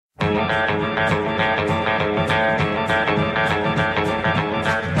The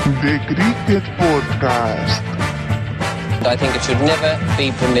Cricket Podcast. I think it should never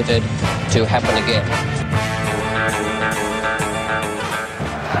be permitted to happen again.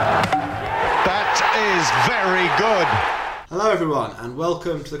 That is very good. Hello everyone and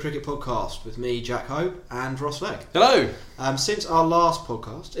welcome to the Cricket Podcast with me, Jack Hope, and Ross Legg. Hello. Since our last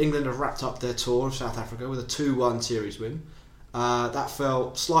podcast, England have wrapped up their tour of South Africa with a 2-1 series win. That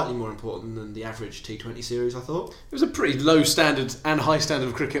felt slightly more important than the average T20 series, I thought. It was a pretty low standard and high standard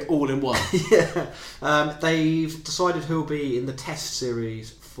of cricket all in one. Yeah. They've decided who will be in the Test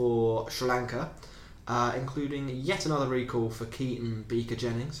series for Sri Lanka, including yet another recall for Keaton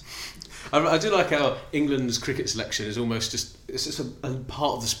Beaker-Jennings. I do like how England's cricket selection is almost just a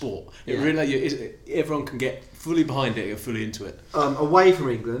part of the sport. It really, everyone can get fully behind it and fully into it. Away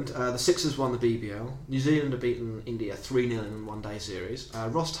from England, the Sixers won the BBL. New Zealand have beaten India 3-0 in a one-day series.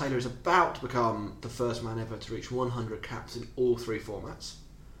 Ross Taylor is about to become the first man ever to reach 100 caps in all three formats.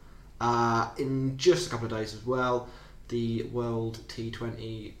 In just a couple of days as well, the World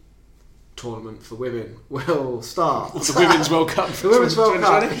T20 tournament for women will start. The Women's World Cup. The Women's World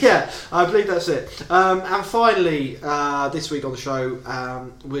Cup, yeah, I believe that's it. And finally, this week on the show,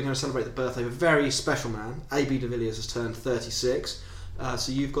 we're going to celebrate the birthday of a very special man. AB de Villiers has turned 36,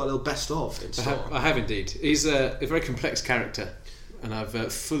 so you've got a little best of in store. I have indeed. He's a very complex character, and I've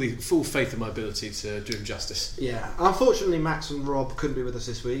full faith in my ability to do him justice. Yeah. Unfortunately, Max and Rob couldn't be with us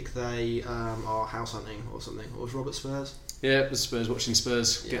this week. They are house hunting or something. Or was Rob at Spurs? Yeah, the Spurs, watching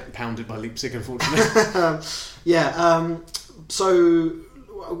Spurs get pounded by Leipzig, unfortunately. So,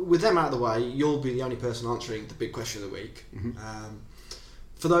 with them out of the way, you'll be the only person answering the big question of the week. Mm-hmm.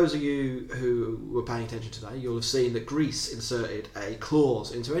 For those of you who were paying attention today, you'll have seen that Greece inserted a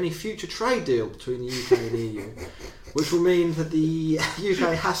clause into any future trade deal between the UK and the EU, which will mean that the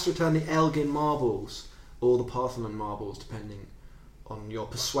UK has to return the Elgin marbles, or the Parthenon marbles, depending on your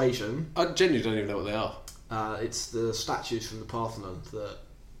persuasion. I genuinely don't even know what they are. It's the statues from the Parthenon that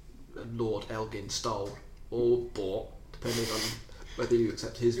Lord Elgin stole or bought, depending on whether you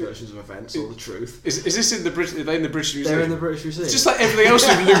accept his versions of events or the truth. Is this in the British? Are they in the British Museum? They're in the British Museum. It's just like everything else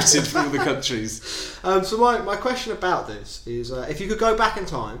we've looted from all the countries. So my question about this is, if you could go back in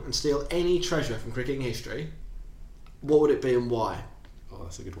time and steal any treasure from cricketing history, what would it be and why? Oh,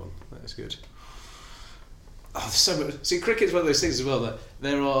 that's a good one. That is good. Oh, there's so much. See, cricket's one of those things as well that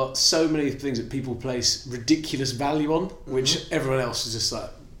there are so many things that people place ridiculous value on, which everyone else is just like,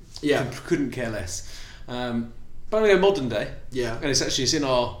 couldn't care less. But I'm going to go modern day. Yeah, and it's in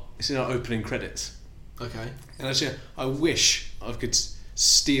our opening credits. Okay. And actually, I wish I could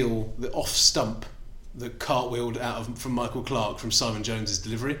steal the off stump that cartwheeled out from Michael Clarke from Simon Jones's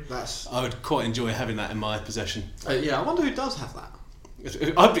delivery. I would quite enjoy having that in my possession. I wonder who does have that.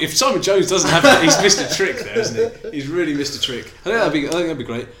 If Simon Jones doesn't have that, he's missed a trick there, isn't he? He's really missed a trick. I think that'd be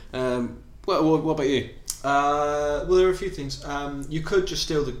great. What about you? Well, there are a few things. You could just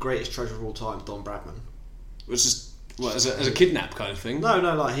steal the greatest treasure of all time, Don Bradman. Which is as a kidnap kind of thing. No,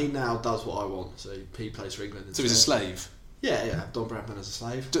 like he now does what I want. So he plays for England. So he's a slave. Yeah. Don Bradman as a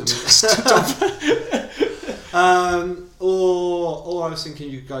slave. Or I was thinking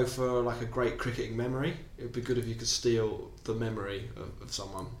you could go for like a great cricketing memory. It would be good if you could steal the memory of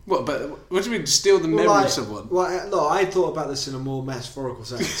someone. What do you mean, steal the memory of someone? Well, look, I thought about this in a more metaphorical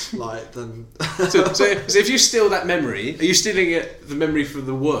sense, than. So if you steal that memory, are you stealing the memory from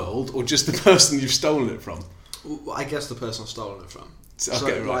the world, or just the person you've stolen it from? Well, I guess the person I've stolen it from.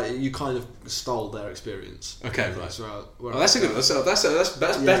 Okay, right. You kind of stole their experience. Okay, right. That's a good. That's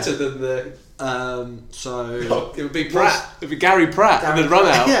better than the. It would be Pratt. It would be Gary Pratt and then run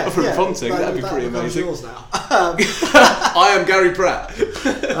out from Ponting. That'd be pretty amazing. Yours now. I am Gary Pratt.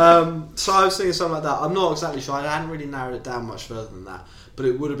 So I was thinking something like that. I'm not exactly sure. I hadn't really narrowed it down much further than that. But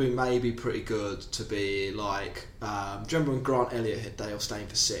it would have been maybe pretty good to be like, do you remember when Grant Elliott hit Dale Steyn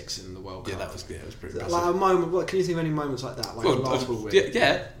for 6 in the World Cup? Yeah, that was pretty impressive. Like a moment. What can you think of any moments like that? Like the last win?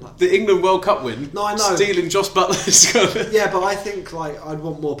 Yeah. The England World Cup win. No, I know. Stealing Josh Butler's. Yeah, but I think like I'd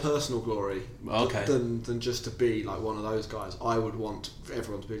want more personal glory. Okay. Than just to be like one of those guys. I would want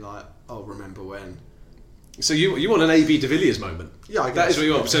everyone to be like, oh, remember when. So you want an AB de Villiers moment? Yeah, I guess. That is what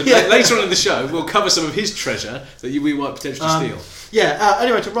you want. So later on in the show, we'll cover some of his treasure that we might potentially steal.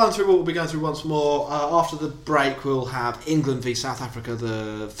 Anyway, to run through what we'll be going through once more, after the break we'll have England v South Africa,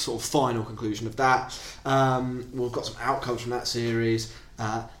 the sort of final conclusion of that. We've got some outcomes from that series.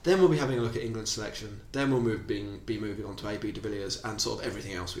 Then we'll be having a look at England's selection. Then we'll be moving on to AB de Villiers and sort of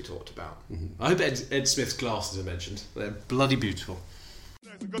everything else we talked about. Mm-hmm. I hope Ed Smith's glasses are mentioned. They're bloody beautiful.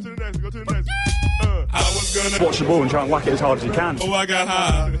 Go to the next. I was gonna watch the ball and try and whack it as hard as you can. Oh, I got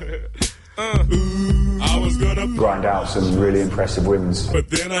high. I was gonna grind out some really impressive wins. but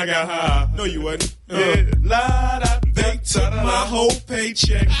then I got high. No, you wasn't. Yeah, la-da. They took my whole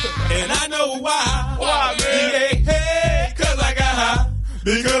paycheck, and I know why. Why, man? Yeah, hey, 'cause I got high.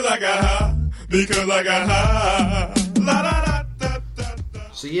 Because I got high. Because I got high.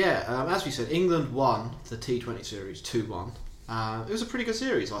 La-da-da-da-da-da. So yeah, as we said, England won the T20 series 2-1. It was a pretty good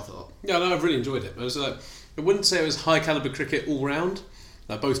series, I thought. Yeah, no, I've really enjoyed it. I wouldn't say it was high calibre cricket all round.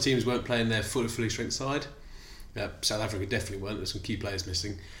 Both teams weren't playing their fully strength side. South Africa definitely weren't. There's some key players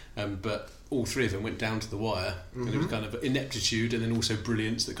missing, but all three of them went down to the wire, and it was kind of ineptitude and then also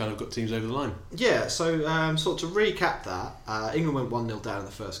brilliance that kind of got teams over the line. Yeah, so sort of to recap that, England went 1-0 down in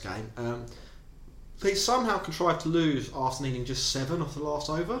the first game. They somehow contrived to lose after needing just 7 off the last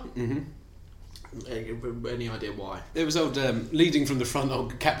over. Any idea why? It was old leading from the front.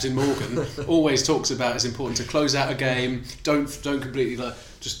 Old Captain Morgan always talks about it's important to close out a game. Don't completely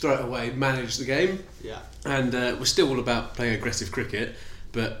just throw it away. Manage the game. Yeah. And we're still all about playing aggressive cricket,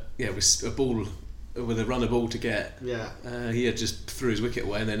 but yeah, with a ball with a runner ball to get. Yeah. He had just threw his wicket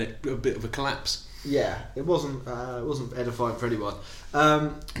away, and then a bit of a collapse. Yeah, it wasn't edifying for anyone.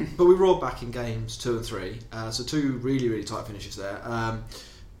 But we roared back in games 2 and 3. So 2 really, really tight finishes there.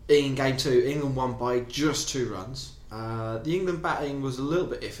 In game 2, England won by just 2 runs. The England batting was a little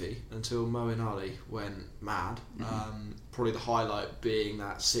bit iffy until Moeen Ali went mad. Probably the highlight being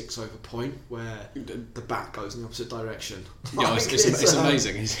that 6 over point where the bat goes in the opposite direction. Yeah, it's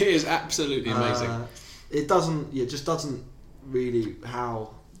amazing. It is absolutely amazing. It just doesn't really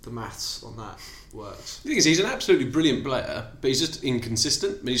how the maths on that works. The thing is, he's an absolutely brilliant player, but he's just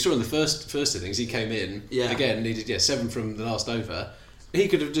inconsistent. I mean, you saw in the first innings, he came in again, needed 7 from the last over. He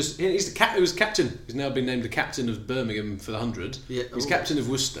could have just. He was captain. He's now been named the captain of Birmingham for the 100. Yeah, he's captain of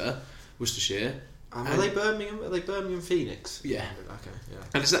Worcestershire. Are they Birmingham? Are they Birmingham Phoenix? Yeah. Okay. Yeah.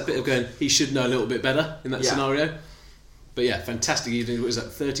 And it's that bit of going. He should know a little bit better in that scenario. But yeah, fantastic evening. What was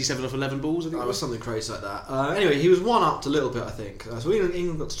that? 37 off 11 balls. I think it was something crazy like that. Anyway, he was 1 up a little bit, I think. So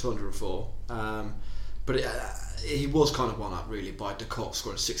England got to 204. But he was kind of 1 up really by De Kock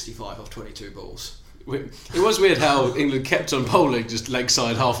scoring 65 off 22 balls. It was weird how England kept on bowling just leg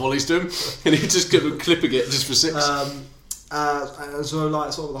side half volleys to him, and he just kept clipping it just for 6. So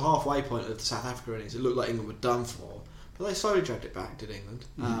like sort of the halfway point of the South Africa innings, it looked like England were done for, but they slowly dragged it back, did England?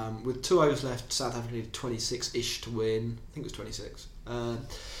 With 2 overs left, South Africa needed 26-ish to win. I think it was 26.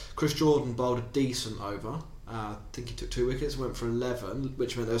 Chris Jordan bowled a decent over. I think he took 2 wickets, went for 11,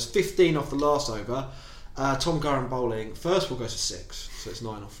 which meant there was 15 off the last over. Tom Curran bowling, first ball goes to 6, so it's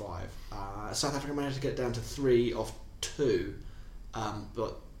 9 off 5. South Africa managed to get down to 3 off 2,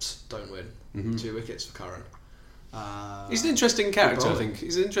 but don't win. 2 wickets for Curran. He's an interesting character, I think.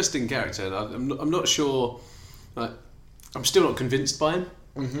 He's an interesting character. I'm not sure. I'm still not convinced by him.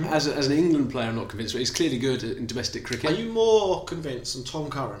 As an England player, I'm not convinced, but he's clearly good in domestic cricket. Are you more convinced than Tom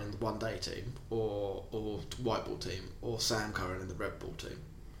Curran in the one day team, or white ball team, or Sam Curran in the red ball team?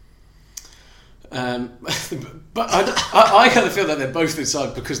 But I kind of feel that they're both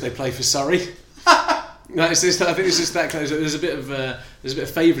inside because they play for Surrey. No, I think it's just that close. There's a bit of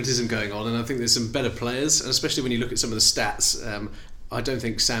favouritism going on, and I think there's some better players, and especially when you look at some of the stats. I don't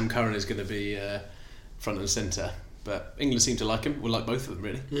think Sam Curran is going to be front and centre, but England seem to like him. We like both of them,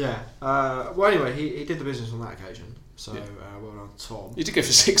 really. Yeah. Well, anyway, he did the business on that occasion. So well done, Tom. You did go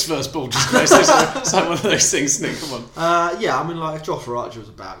for 6 first ball, just nice. It's like one of those things, Nick. Come on. Yeah, I mean, like if Joshua Archer was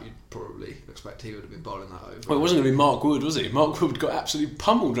about, you'd probably expect he would have been bowling that over. Well, it wasn't going to be Mark Wood, was he? Mark Wood got absolutely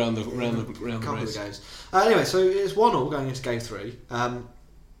pummeled round the couple race. Of games. Anyway, so it's 1-1 going into game 3.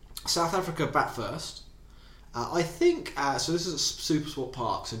 South Africa bat first. I think so. This is at Supersport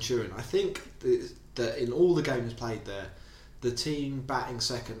Park, Centurion. I think that in all the games played there, the team batting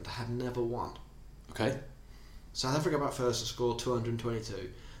second had never won. Okay. South Africa bat first and scored 222.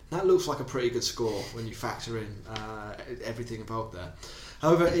 That looks like a pretty good score when you factor in everything involved there.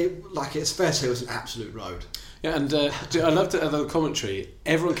 However, it's fair to say it was an absolute road. Yeah, and I loved the commentary.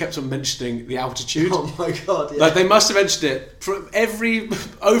 Everyone kept on mentioning the altitude. Oh my god! Yeah. Like they must have mentioned it for every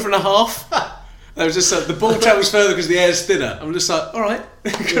over and a half. They was just the ball travels further because the air's thinner. I'm just like, all right,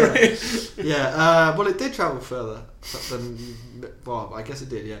 great. Yeah. Well, it did travel further than. Well, I guess it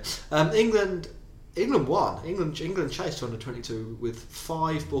did. Yeah. England won. England chased 222 with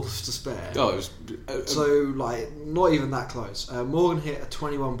 5 balls to spare. Oh, it was so not even that close. Morgan hit a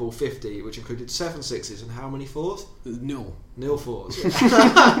 21 ball 50, which included 7 sixes and how many 4s? Nil 4s.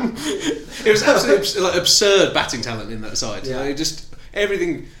 Yeah. It was absolutely absurd batting talent in that side. Yeah. Just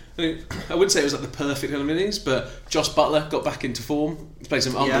everything. I wouldn't say it was like the perfect kind of innings, but Josh Butler got back into form. He played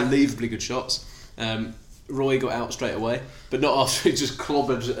some unbelievably good shots. Roy got out straight away, but not after he just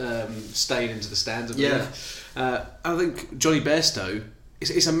clobbered Steyn into the stands. I think Johnny Bairstow.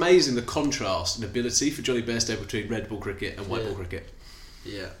 It's amazing the contrast and ability for Johnny Bairstow between red ball cricket and white ball cricket.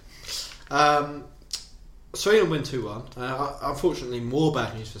 Yeah. So England win 2-1. Unfortunately, more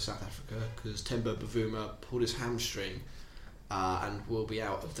bad news for South Africa because Temba Bavuma pulled his hamstring and will be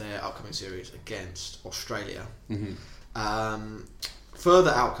out of their upcoming series against Australia.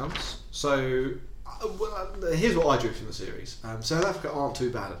 Further outcomes. So here's what I drew from the series. South Africa aren't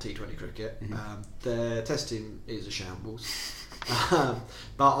too bad at T20 cricket. Their test team is a shambles.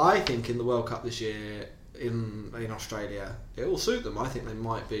 But I think in the World Cup this year in Australia, it will suit them. I think they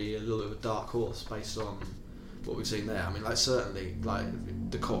might be a little bit of a dark horse based on what we've seen there. I mean, certainly,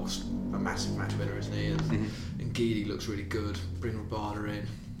 De Kock's a massive match winner, isn't he? And Geedy looks really good. Bring Rabada in.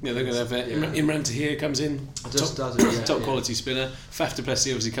 Yeah, they're going to have Imran Tahir comes in, top quality spinner. Faf du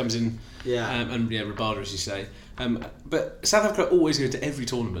Plessis obviously comes in, and Rabada, as you say. But South Africa always go to every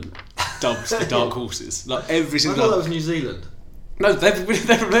tournament dubbed the dark horses, like every single. I thought that was New Zealand. No, they're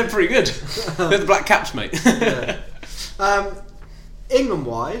pretty good. They're the Black Caps, mate.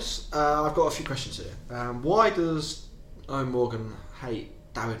 England-wise, I've got a few questions here. Why does Owen Morgan hate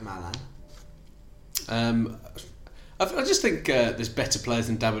David Malan? I just think there's better players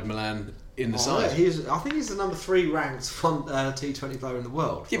than David Malan in the side. I think he's the number 3 ranked T20 player in the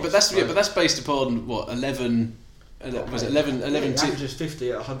world. Yeah, but that's based upon what 11. Was it 11? He averages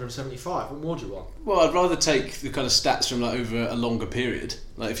 50 at 175. What more do you want? Well, I'd rather take the kind of stats from over a longer period.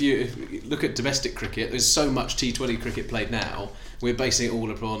 Like if you look at domestic cricket, there's so much T20 cricket played now. We're basing it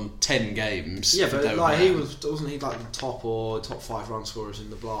all upon 1010 games. Yeah, but wasn't he like the top 5 run scorers in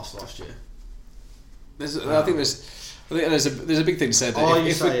the Blast last year? I think there's a big thing to say. Are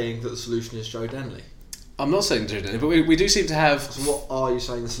you saying that the solution is Joe Denley? I'm not saying Joe Denley, but we do seem to have. So what are you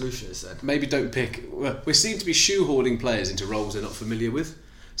saying the solution is then? Maybe don't pick. Well, we seem to be shoehorning players into roles they're not familiar with.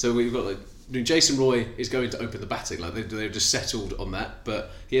 So we've got Jason Roy is going to open the batting. They're just settled on that,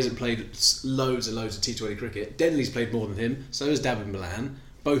 but he hasn't played loads and loads of T20 cricket. Denley's played more than him. So has David Malan.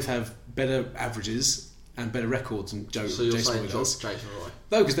 Both have better averages and better records than Jason Roy does. Jason Roy?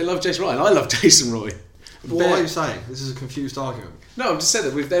 No, because they love Jason Roy, and I love Jason Roy. What are you saying? This is a confused argument. No, I'm just saying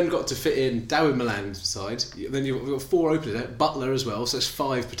that we've then got to fit in David Malan's side. Then we've got 4 openers there. Butler as well, so that's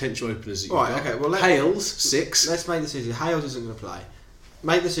 5 potential openers that you've got. Okay, well, Hales, 6. Let's make this easy. Hales isn't going to play.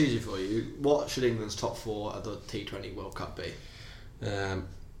 Make this easy for you. What should England's top 4 at the T20 World Cup be?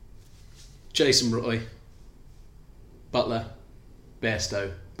 Jason Roy, Butler,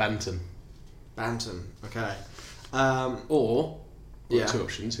 Bairstow, Banton. Okay. Or 2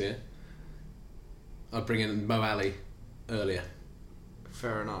 options here. I'd bring in Mo Ali earlier.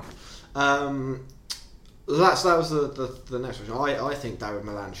 Fair enough. That was the next question. I think David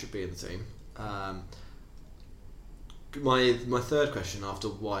Malan should be in the team. My third question after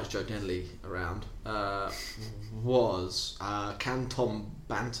why is Joe Denley around was can Tom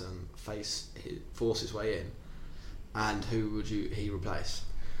Banton force his way in, and who would he replace?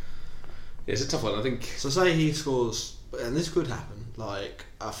 Yeah, it's a tough one. I think. So say he scores, and this could happen, like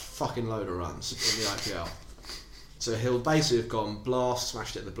a fucking load of runs in the IPL. So he'll basically have gone Blast,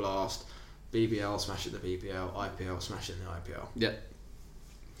 smashed it in the Blast, BBL, smashed it in the BBL, IPL, smashed it in the IPL. Yeah.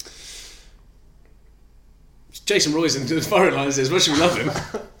 Jason Roy's in the firing line, as much as we love him.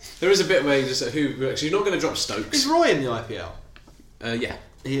 There is a bit where you just who actually you're not going to drop Stokes. Is Roy in the IPL? Yeah.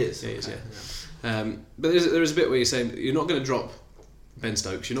 He is. He is, yeah. But there is a bit where you're saying you're not going to drop Ben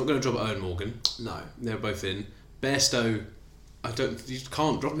Stokes, you're not going to drop Owen Morgan. No. They're both in. Bairstow, you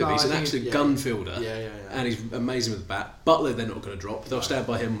can't drop him. He's an absolute gun fielder. Yeah. And he's amazing with the bat. Butler they're not going to drop. They'll stand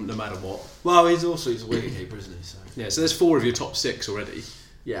by him no matter what. Well, he's a wicketkeeper, isn't he? So. Yeah, so there's 4 of your top 6 already.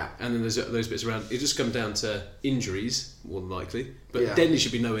 Yeah. And then there's those bits around. It just comes down to injuries, more than likely. But Denley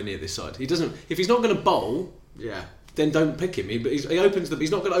should be nowhere near this side. If he's not going to bowl, then don't pick him. He's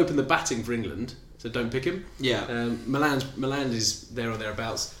not going to open the batting for England, so don't pick him. Yeah. Malan is there or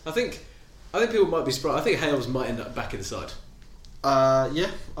thereabouts. I think people might be surprised. I think Hales might end up back in the side.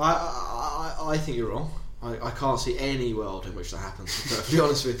 Yeah. I think you're wrong. I can't see any world in which that happens, to be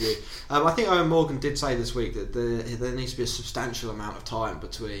honest with you. I think Owen Morgan did say this week that there needs to be a substantial amount of time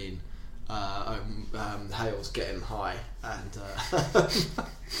between Hales getting high and I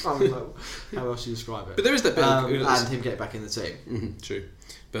don't know how else you describe it. But there is that bit and him getting back in the team. Mm-hmm, true.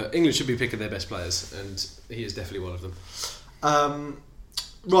 But England should be picking their best players, and he is definitely one of them.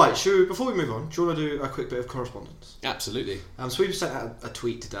 Right, before we move on, do you want to do a quick bit of correspondence? Absolutely. So we've sent out a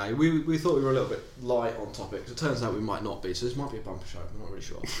tweet today. We thought we were a little bit light on topics. It turns out we might not be, so this might be a bumper show. I'm not really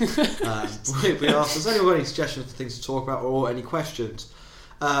sure. We asked, has anyone got any suggestions for things to talk about or any questions?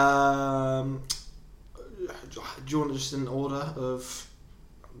 you want just an order of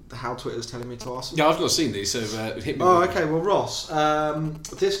how Twitter's telling me to ask them? Yeah, I've not seen these, so hit me. Oh, okay. Well, Ross,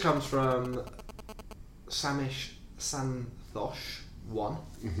 this comes from Samish Santhosh1,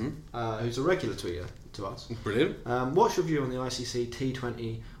 who's a regular tweeter to us. Brilliant. What's your view on the ICC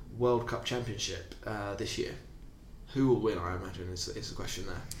T20 World Cup Championship this year? Who will win? I imagine is the question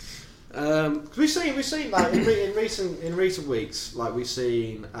there. We've seen like in recent weeks, like we've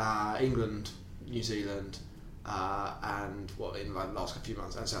seen England, New Zealand, and in like the last few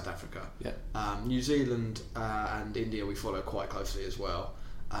months, and South Africa. Yeah. New Zealand and India we follow quite closely as well.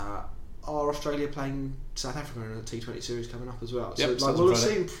 Are Australia playing South Africa in a T20 series coming up as well? Yep, So like, we'll have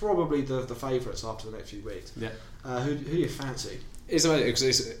seen probably the favourites after the next few weeks. Yeah. Who do you fancy? It's amazing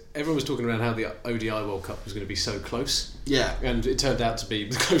because everyone was talking around how the ODI World Cup was going to be so close. Yeah. And it turned out to be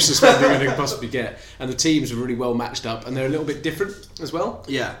the closest one they're going to possibly get. And the teams were really well matched up, and they're a little bit different as well.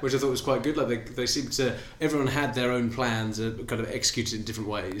 Yeah. Which I thought was quite good. Like they seemed to, everyone had their own plans, kind of executed in different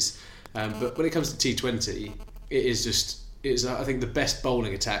ways. But when it comes to T20, I think the best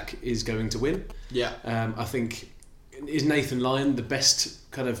bowling attack is going to win. Yeah. I think is Nathan Lyon the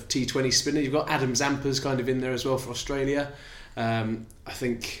best kind of T20 spinner. You've got Adam Zampa's kind of in there as well for Australia. I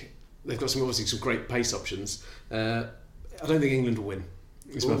think they've got obviously some great pace options. I don't think England will win.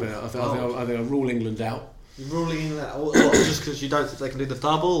 I think I'll rule England out. Ruling that, or just because you don't think they can do the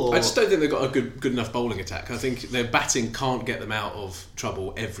double? Or? I just don't think they've got a good enough bowling attack. I think their batting can't get them out of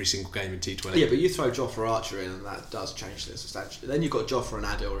trouble every single game in T20. Yeah, but you throw Jofra Archer in, and that does change this substantially. Then you've got Jofra and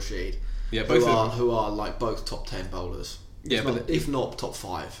Adil Rashid, who are like both top 10 bowlers. Yeah, if not top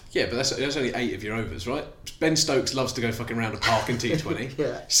 5. Yeah, but that's only 8 of your overs, right? Ben Stokes loves to go fucking round a park in T20.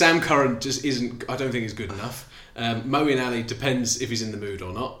 Yeah. Sam Curran just isn't. I don't think is good enough. Moeen Ali depends if he's in the mood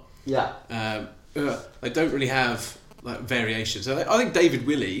or not. Yeah. They don't really have like variations. I think David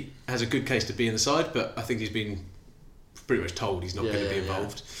Willey has a good case to be in the side, but I think he's been pretty much told he's not going to be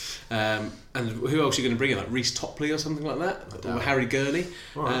involved. And who else are you going to bring in? Like Reece Topley or something like that, or Harry Gurney.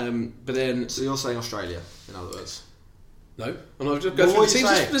 Right. But then, so you're saying Australia, in other words? No, I'm not just going through the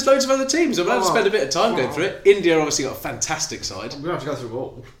teams. There's loads of other teams. I'm going to spend a bit of time going through it. India obviously got a fantastic side. We're going to have to go through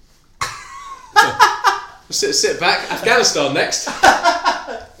all. Sit back. Afghanistan next.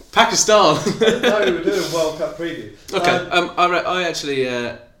 Pakistan. No, we're doing a World Cup preview. Okay.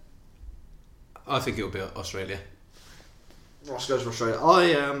 I think it'll be Australia. Ross goes for Australia.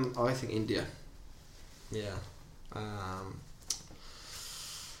 I think India. Yeah.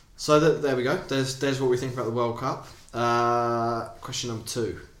 So there we go. There's what we think about the World Cup. Question number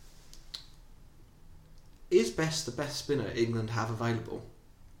 2. Is Bess the best spinner England have available?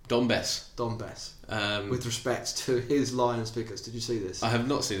 Don Bess. With respect to his Lions pickers. Did you see this? I have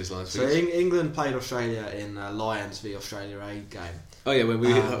not seen his Lions pickers. So England played Australia in Lions v Australia A game. Oh yeah, when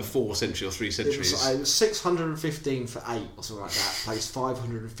we hit like 4 centuries or 3 centuries. It was 615 for 8 or something like that. Plays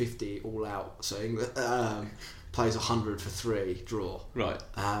 550 all out. So England plays 100 for 3 draw. Right.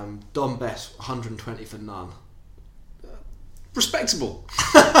 Don Bess 120 for none. Respectable.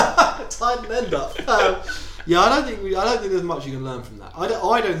 Tight end up. Yeah, I don't think there's much you can learn from that.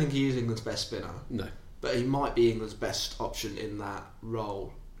 I don't think he is England's best spinner. No. But he might be England's best option in that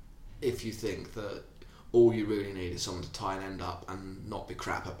role if you think that all you really need is someone to tie an end up and not be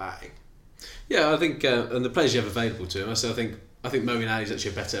crap at batting. Yeah, I think and the players you have available to him, so I think Moeen Ali is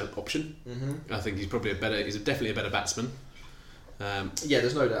actually a better option. Mm-hmm. I think he's probably definitely a better batsman. Yeah,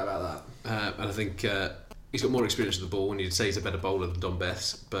 there's no doubt about that. And I think he's got more experience with the ball, and you'd say he's a better bowler than Don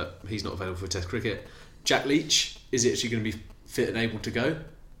Bess, but he's not available for Test cricket. Jack Leach, is he actually going to be fit and able to go?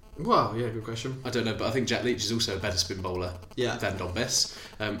 Well, yeah, good question. I don't know, but I think Jack Leach is also a better spin bowler than Don Bess.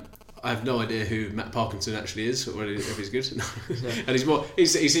 I have no idea who Matt Parkinson actually is, or if he's good. And he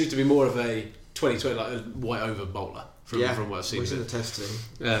seems to be more of a 2020, like a white over bowler from what I've seen. Which is a test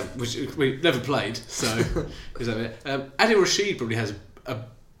team. Which we never played, so is that it? Adil Rashid probably has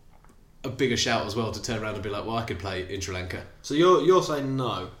a bigger shout as well to turn around and be like, well, I could play in Sri Lanka. So you're saying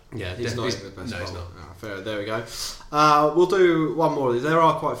no? Yeah, he's not the best. No, he's not. Oh, fair. There we go. We'll do one more of these. There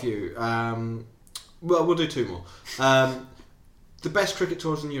are quite a few. Well, we'll do 2 more. The best cricket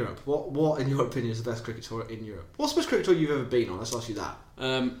tours in Europe. What in your opinion is the best cricket tour in Europe? What's the best cricket tour you've ever been on? Let's ask you that.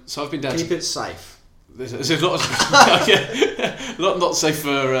 So I've been down. Keep it safe. There's a lot of not safe for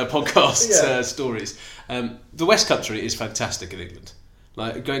podcast stories. The West Country is fantastic in England.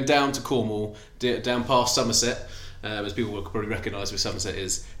 Like going down to Cornwall, down past Somerset, as people will probably recognise where Somerset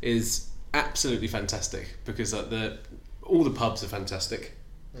is absolutely fantastic because all the pubs are fantastic.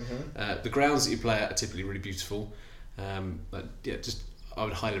 Mm-hmm. The grounds that you play at are typically really beautiful. I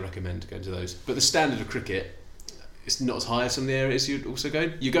would highly recommend going to those. But the standard of cricket it's not as high as some of the areas you'd also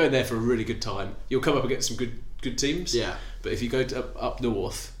go. You go there for a really good time. You'll come up against some good teams. Yeah. But if you go to up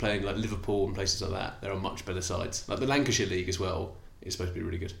north, playing like Liverpool and places like that, there are much better sides. Like the Lancashire League as well is supposed to be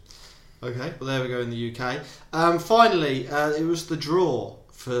really good. Okay, well there we go in the UK. Finally, it was the draw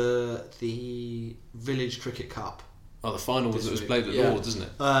for the Village Cricket Cup. Oh, the final was played at Lords, isn't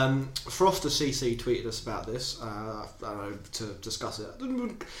it? Froster CC tweeted us about this. I don't know, to discuss it.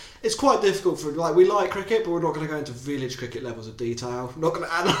 It's quite difficult for we like cricket, but we're not going to go into village cricket levels of detail. We're not going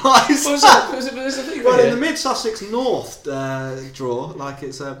to analyse. Well, in the Mid Sussex North draw,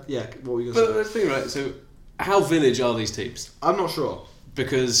 it's what were you going to say? But the thing, right? So, how village are these teams? I'm not sure,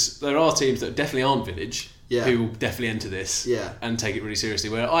 because there are teams that definitely aren't village who will definitely enter this and take it really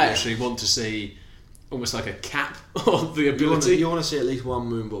seriously. Where I actually want to see almost like a cap on the ability. You want to see at least one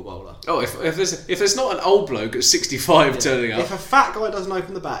moonball bowler. Oh, if there's not an old bloke at 65 turning up. If a fat guy doesn't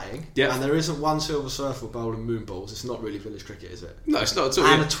open the batting, and there isn't one Silver Surfer bowling moonballs, it's not really village cricket, is it? No, it's not at all.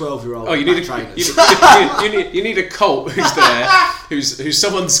 And a 12-year-old. Oh, you need a Colt who's there, who's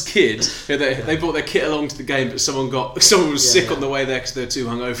someone's kid. They brought their kit along to the game, but someone was sick on the way there because they're too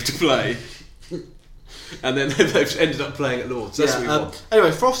hungover to play. And then they've ended up playing at Lords. That's what we want.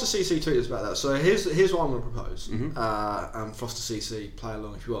 Anyway, Froster CC tweeted us about that. So here's what I'm going to propose. And Froster CC, play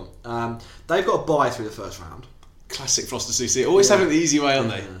along if you want. They've got a bye through the first round. Classic Froster CC. Always having the easy way, aren't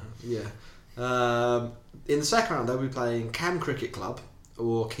they? Yeah. In the second round, they'll be playing Cam Cricket Club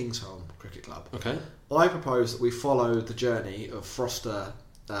or Kingsholm Cricket Club. Okay. I propose that we follow the journey of Froster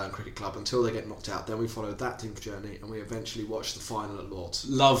Cricket Club until they get knocked out. Then we follow that team's journey and we eventually watch the final at Lords.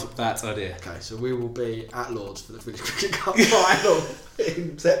 Love that idea. Okay, so we will be at Lords for the Village Cricket Cup final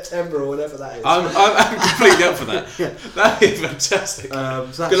in September or whatever that is. I'm completely up for that. That is fantastic.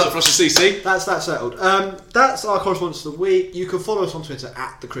 So good luck for us to CC. That's that settled. That's our correspondence of the week. You can follow us on Twitter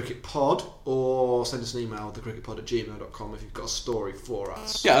at @thecricketpod or send us an email thecricketpod@gmail.com if you've got a story for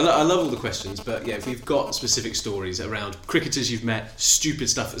us. Yeah, I love all the questions, but if you've got specific stories around cricketers you've met, stupid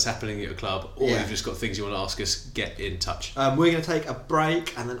stuff that's happening at your club, or you've just got things you want to ask us, get in touch. We're going to take a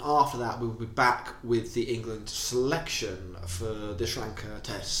break, and then after that we will be back with the England selection for the Sri Lanka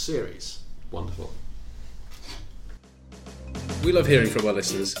Test series. Wonderful. We love hearing from our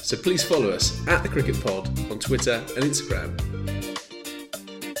listeners, so please follow us at The Cricket Pod on Twitter and Instagram.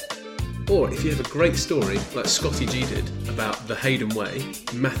 Or if you have a great story, like Scotty G did, about the Hayden Way,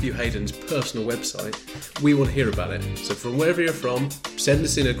 Matthew Hayden's personal website, we want to hear about it. So from wherever you're from, send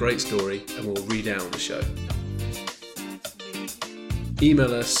us in a great story and we'll read out on the show.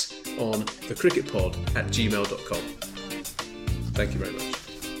 Email us on thecricketpod@gmail.com. Thank you very much.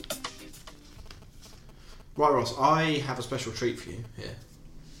 Right, Ross, I have a special treat for you here.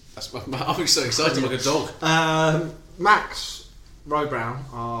 I'm so excited, like a dog. Max Roe Brown,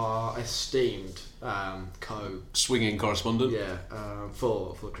 our esteemed swinging correspondent,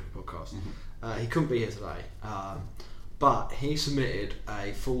 for the Cricket Podcast. He couldn't be here today, but he submitted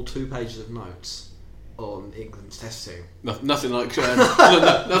a full 2 pages of notes on England's Test team. Nothing like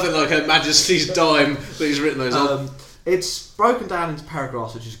nothing like Her Majesty's dime that he's written those on. It's broken down into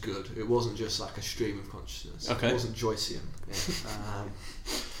paragraphs, which is good. It wasn't just like a stream of consciousness. Okay. It wasn't Joycean.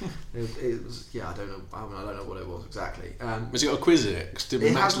 It was. I don't know. I don't know what it was exactly. Has he got a quiz in it? Because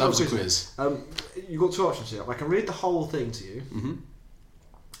Max loves a quiz. You've got 2 options here. I can read the whole thing to you.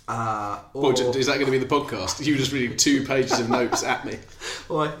 Or is that going to be the podcast? You just reading 2 pages of notes at me?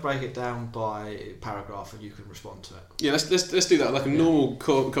 Or I can break it down by paragraph and you can respond to it. Yeah, let's do that like a normal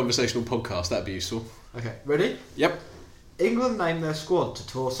conversational podcast. That'd be useful. Okay, ready? Yep. England named their squad to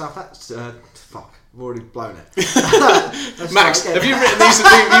tour South Africa. Fuck, I've already blown it. Max, have you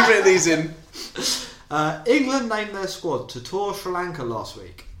written these in? England named their squad to tour Sri Lanka last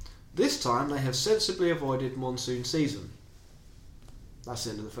week. This time they have sensibly avoided monsoon season. That's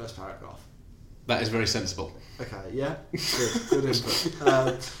the end of the first paragraph. That is very sensible. Okay, yeah? Good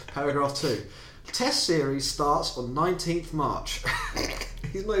input. Paragraph 2. Test series starts on 19th March.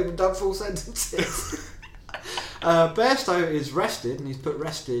 He's not even done full sentences. Bairstow is rested, and he's put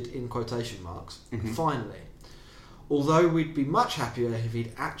rested in quotation marks, finally. Although we'd be much happier if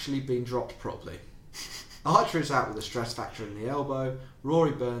he'd actually been dropped properly. Archer is out with a stress fracture in the elbow.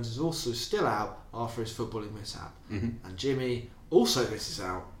 Rory Burns is also still out after his footballing mishap. And Jimmy also misses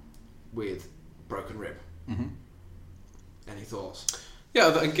out with broken rib. Any thoughts? Yeah,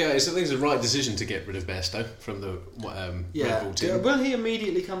 I think it's the right decision to get rid of Bairstow from the Red Bull team. Will he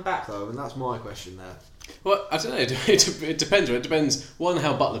immediately come back though? And that's my question there. Well, I don't know. It depends. It depends. One,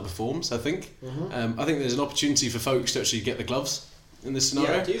 how Butler performs. I think. I think there's an opportunity for folks to actually get the gloves in this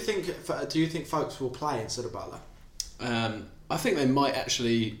scenario. Yeah. Do you think folks will play instead of Butler? I think they might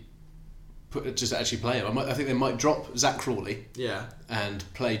actually just actually play him. I think they might drop Zach Crawley. Yeah. And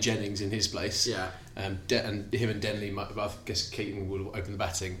play Jennings in his place. Yeah. And him and Denley might. I guess Keaton will open the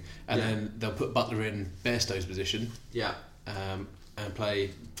batting, and then they'll put Butler in Bairstow's position. Yeah. And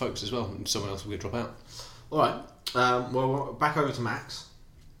play Folkes as well, and someone else will get drop out. All right. Well, back over to Max,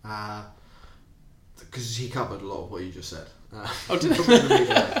 because he covered a lot of what you just said. Did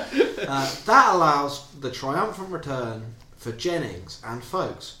that allows the triumphant return for Jennings and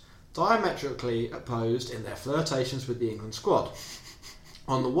Folkes, diametrically opposed in their flirtations with the England squad.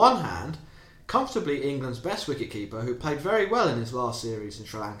 On the one hand, comfortably England's best wicketkeeper, who played very well in his last series in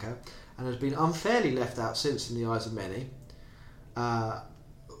Sri Lanka and has been unfairly left out since in the eyes of many.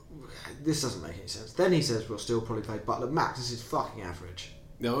 This doesn't make any sense. Then he says we'll still probably play Butler. Max, this is fucking average.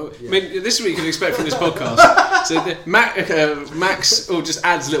 No, yeah. I mean, this is what you can expect from this podcast. So Max just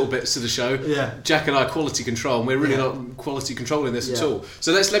adds little bits to the show. Yeah. Jack and I quality control, and we're really not quality controlling this at all.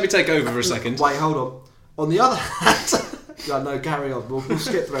 So let me take over for a second. Wait, hold on. On the other hand, no, carry on. We'll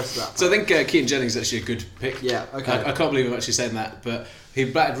skip the rest of that. So I think Keaton Jennings is actually a good pick. Yeah, okay. I can't believe I'm actually saying that, but he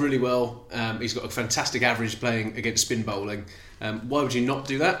batted really well. He's got a fantastic average playing against spin bowling. Why would you not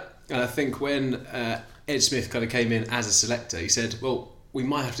do that? And I think when Ed Smith kind of came in as a selector, he said, well, we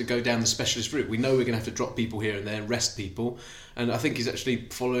might have to go down the specialist route. We know we're going to have to drop people here and there, rest people. And I think he's actually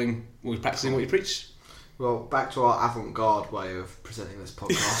practicing what he preached. Well, back to our avant-garde way of presenting this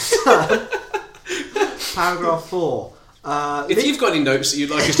podcast. Paragraph 4. If you've got any notes that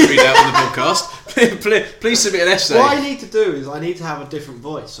you'd like us to read out on the podcast, please submit an essay. What I need to do is I need to have a different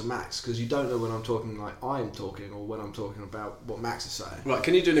voice for Max, because you don't know when I'm talking like I'm talking or when I'm talking about what Max is saying. Right,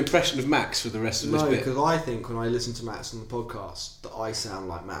 can you do an impression of Max for the rest of this bit? No, because I think when I listen to Max on the podcast that I sound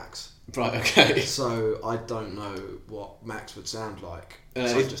like Max. Right, okay. So I don't know what Max would sound like. So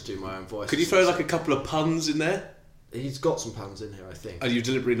I just do my own voice. Could you throw like a couple of puns in there? He's got some puns in here, I think. Are you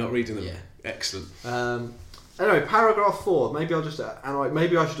deliberately not reading them? Yeah. Excellent. Anyway, paragraph 4. Maybe I'll just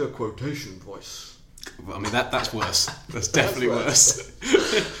maybe I should do a quotation voice. I mean that's worse. That's definitely worse.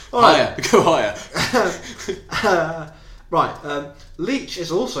 All right. Higher, go higher. Right. Leach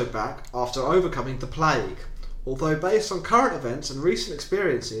is also back after overcoming the plague. Although based on current events and recent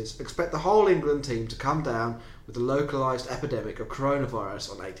experiences, expect the whole England team to come down with the localised epidemic of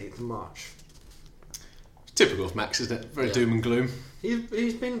coronavirus on 18th of March. Typical of Max, isn't it? Very doom and gloom.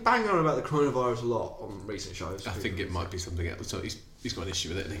 He's been banging on about the coronavirus a lot on recent shows. I think it might be something else. So he's got an issue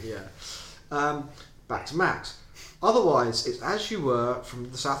with it, hasn't he? Yeah. Back to Max. Otherwise, it's as you were from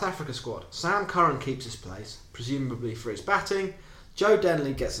the South Africa squad. Sam Curran keeps his place, presumably for his batting. Joe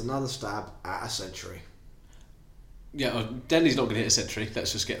Denley gets another stab at a century. Yeah, Denley's not going to hit a century.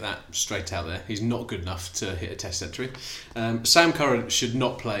 Let's just get that straight out there. He's not good enough to hit a Test century. Sam Curran should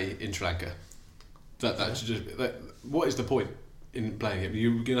not play in Sri Lanka. What is the point in playing him?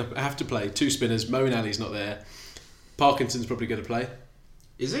 You're going to have to play two spinners. Moeen Ali's not there. Parkinson's probably going to play.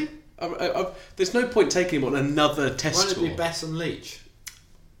 Is he? There's no point taking him on another Test Why score. would it be Bess and Leach?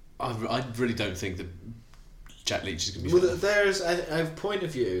 I really don't think that Jack Leach is going to be. Well, there's a point of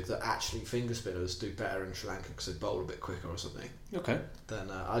view that actually finger spinners do better in Sri Lanka because they bowl a bit quicker or something. Okay.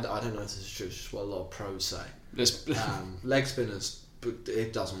 Then I don't know if this is true. It's just what a lot of pros say. Leg spinners, but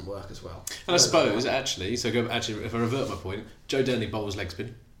it doesn't work as well. And I suppose actually, if I revert my point, Joe Denley bowls leg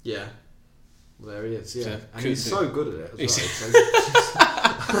spin. Yeah. Well, there he is. Yeah, So, and he's so good at it as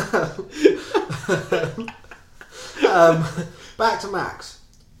well. Back to Max.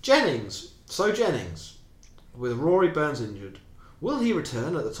 Jennings. With Rory Burns injured, will he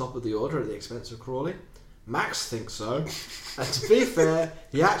return at the top of the order at the expense of Crawley? Max thinks so. And to be fair,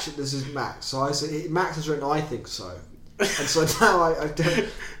 this is Max. So I say Max has written, I think so. And so now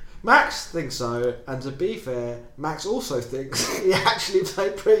Max thinks so. And to be fair, Max also thinks he actually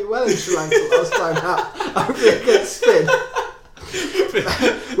played pretty well in Sri Lanka last time out, only against spin.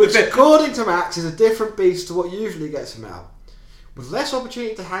 Which, according to Max, is a different beast to what usually gets him out. With less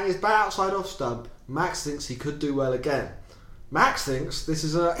opportunity to hang his bat outside off stump, Max thinks he could do well again. Max thinks this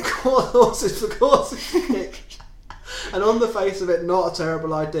is a horses for courses pick, and on the face of it, not a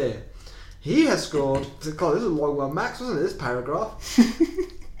terrible idea. He has scored. God, this is a long one, Max, wasn't it? This paragraph.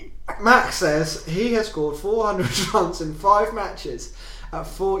 Max says he has scored 400 runs in 5 matches at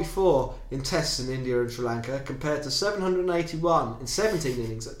 44 in tests in India and Sri Lanka, compared to 781 in 17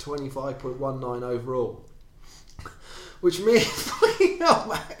 innings at 25.19 overall. Which means, fucking hell,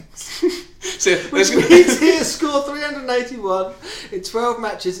 Max. Which means he has scored 381 in 12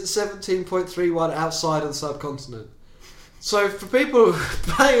 matches at 17.31 outside of the subcontinent. So for people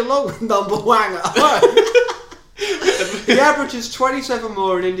playing along with number Wang at home, he averages 27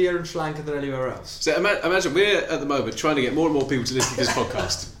 more in India and Sri Lanka than anywhere else. So imagine we're at the moment trying to get more and more people to listen to this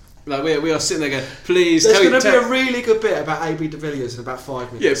podcast. Like we are sitting there going, please. There's going to be a really good bit about AB de Villiers in about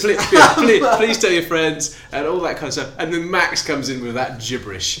 5 minutes. Please tell your friends and all that kind of stuff. And then Max comes in with that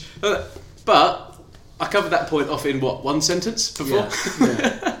gibberish. But I covered that point off in one sentence before.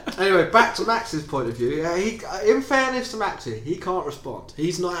 Yeah. Anyway, back to Max's point of view. In fairness to Maxie, he can't respond.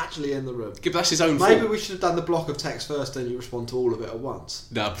 He's not actually in the room. That's his own Maybe fault. we should have done the block of text first, and you respond to all of it at once.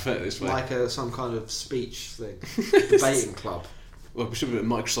 No, I prefer it this way. Like some kind of speech thing, debating club. Well, we should have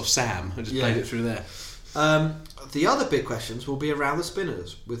been at Microsoft Sam and just played it through there. The other big questions will be around the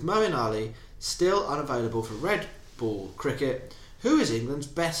spinners, with Moeen Ali still unavailable for red ball cricket. Who is England's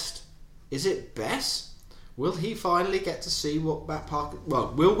best? Is it Bess? Will he finally get to see what Matt Parker?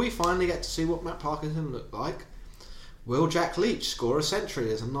 Well, will we finally get to see what Matt Parkinson looked like? Will Jack Leach score a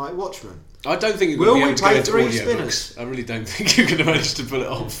century as a night watchman? I don't think Will we'll we be able to play go into 3 audio spinners? books. I really don't think you're going to manage to pull it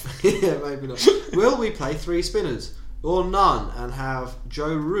off. Yeah, maybe not. Will we play 3 spinners or none and have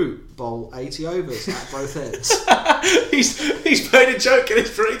Joe Root bowl 80 overs at both ends? he's played a joke and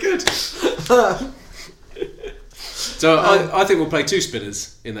it's pretty good. So I think we'll play 2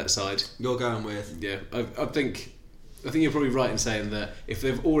 spinners in that side. You're going with? Yeah, I think you're probably right in saying that if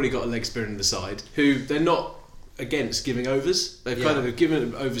they've already got a leg spinner in the side, who they're not against giving overs. They've kind of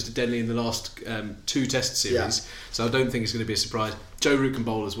given overs to Denley in the last 2 Test series, so I don't think it's going to be a surprise. Joe Root can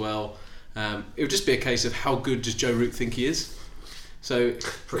bowl as well. It would just be a case of how good does Joe Root think he is. So,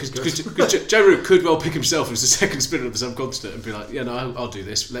 because Joe Root could well pick himself as the second spinner of the subcontinent and be like, yeah, no, I'll do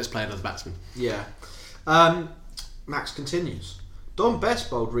this. Let's play another batsman. Yeah. Max continues. Don Best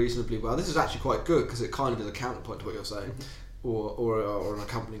bowled reasonably well. This is actually quite good because it kind of is a counterpoint to what you're saying, or an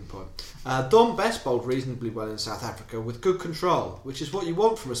accompanying point. Don Best bowled reasonably well in South Africa with good control, which is what you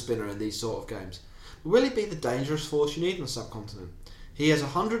want from a spinner in these sort of games. But will he be the dangerous force you need in the subcontinent? He has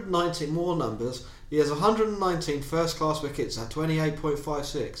 119 more numbers. He has 119 first-class wickets at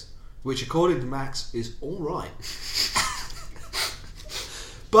 28.56, which, according to Max, is all right.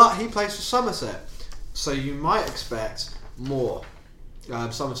 But he plays for Somerset, so you might expect more.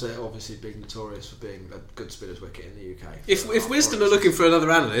 Somerset obviously being notorious for being a good spinner's wicket in the UK. If Wisdom are looking for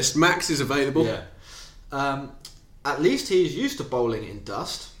another analyst, Max is available. Yeah. At least he is used to bowling in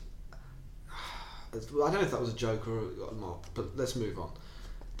dust. I don't know if that was a joke or not, but let's move on.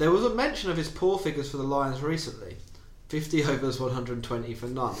 There was a mention of his poor figures for the Lions recently. 50 overs, 120 for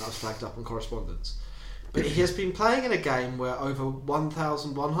none. That was flagged up on correspondence. But he has been playing in a game where over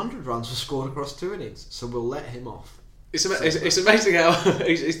 1,100 runs were scored across 2 innings, so we'll let him off. It's amazing how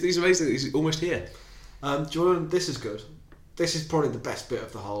he's amazing that he's almost here. Jordan, this is good. This is probably the best bit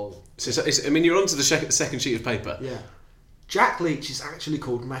of the whole. You're onto the second sheet of paper. Yeah. Jack Leach is actually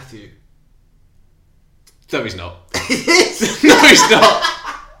called Matthew. No, he's not. He is. No, he's not.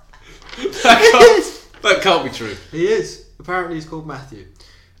 That can't be true. He is. Apparently, he's called Matthew.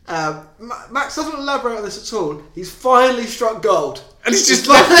 Max doesn't elaborate on this at all. He's finally struck gold. And he's just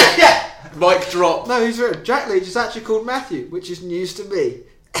like, mic drop. No, he's written, Jack Leach is actually called Matthew, which is news to me.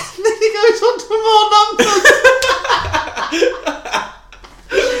 And then he goes on to more numbers.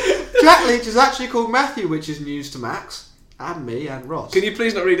 Jack Leach is actually called Matthew, which is news to Max, and me, and Ross. Can you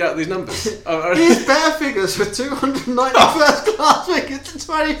please not read out these numbers? He has better figures for 290 first-class wickets and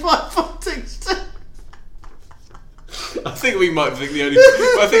 25 pontings. I think we might think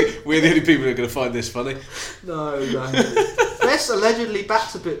I think we're the only people who are going to find this funny. No. Bess allegedly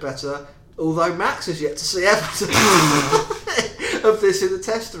bats a bit better, although Max is yet to see evidence of this in the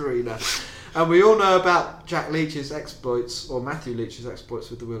Test arena. And we all know about Jack Leach's exploits, or Matthew Leach's exploits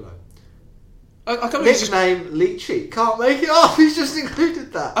with the Willow. I can't believe Nickname Leachy. Can't make it up. He's just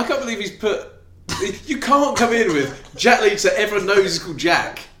included that. I can't believe he's put. You can't come in with Jack Leach that everyone knows is called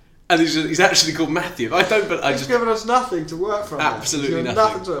Jack, and he's actually called Matthew. I don't. But he's given us nothing to work from. Absolutely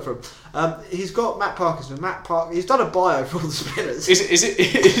nothing to work from. He's got Matt Parkinson. He's done a bio for all the spinners.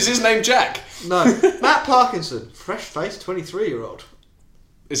 Is his name Jack? No, Matt Parkinson, fresh-faced 23-year-old.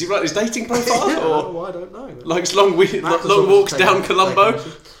 Is he right? His dating profile? Or I don't know. Likes long walks down Colombo.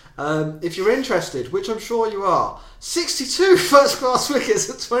 If you're interested, which I'm sure you are, 62 first-class wickets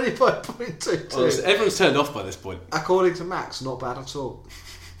at 25.22. Honestly, everyone's turned off by this point. According to Max, not bad at all.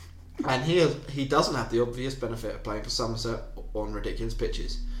 And he doesn't have the obvious benefit of playing for Somerset on ridiculous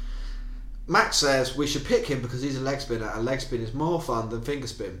pitches. Max says we should pick him because he's a leg spinner, and leg spin is more fun than finger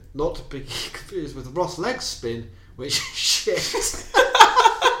spin. Not to be confused with Ross leg spin, which is shit.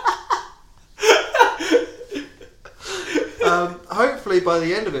 Hopefully by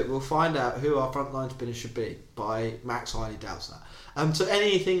the end of it we'll find out who our frontline spinners should be, but Max highly doubts that. So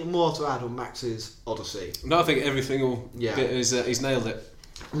anything more to add on Max's odyssey? No, I think everything he's nailed it.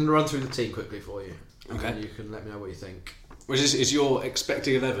 I'm going to run through the team quickly for you. Okay. And you can let me know what you think. Which is your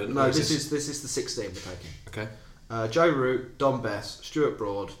expecting 11? No, this is the 16 we're taking. Okay. Joe Root, Don Best, Stuart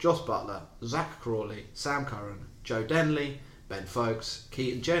Broad, Joss Butler, Zach Crawley, Sam Curran, Joe Denley, Ben Folkes,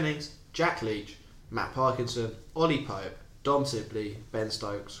 Keaton Jennings, Jack Leach, Matt Parkinson, Ollie Pope, Dom Sibley, Ben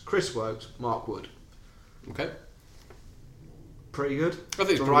Stokes, Chris Wokes, Mark Wood. Okay. Pretty good. I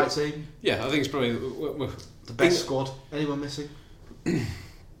think it's the probably, right team. Yeah, I think it's probably The best squad. Anyone missing? No,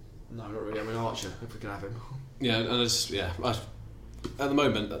 not really. I mean, Archer, if we can have him. Yeah, and at the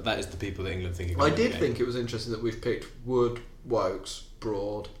moment, that is the people that England think. I did think it was interesting that we've picked Wood, Wokes,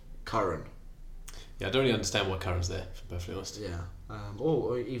 Broad, Curran. Yeah, I don't really understand why Curran's there, to be perfectly honest. Yeah,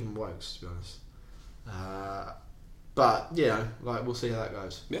 or even Wokes, to be honest. But we'll see how that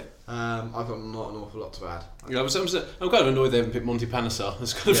goes. Yeah. I've got not an awful lot to add. Yeah, I'm kind of annoyed they haven't picked Monty Panesar.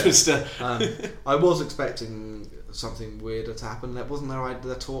 That's kind of just. I was expecting something weirder to happen. Wasn't there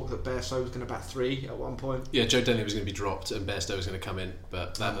the talk that Bairstow was going to bat 3 at one point? Yeah, Joe Denley was going to be dropped and Bairstow was going to come in,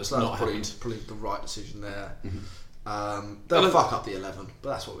 but that was not happened. Probably the right decision there. Mm-hmm. They'll fuck up the 11, but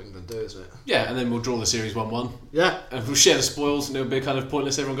that's what England do, isn't it? Yeah, and then we'll draw the series 1-1. Yeah, and we'll share the spoils, and it'll be kind of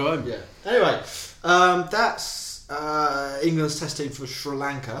pointless. Everyone go home. Yeah. Anyway, that's England's test team for Sri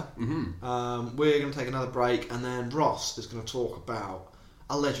Lanka. Mm-hmm. We're going to take another break, and then Ross is going to talk about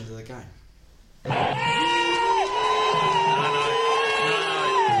a legend of the game.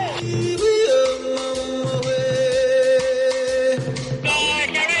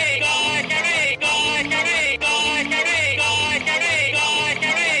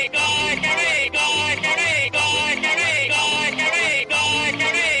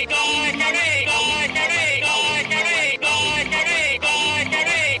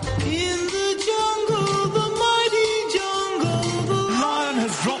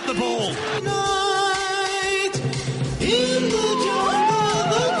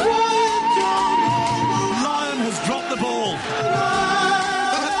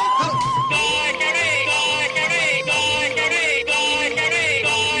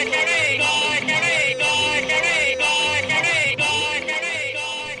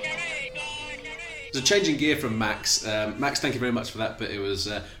 Changing gear from Max. Max, thank you very much for that, but it was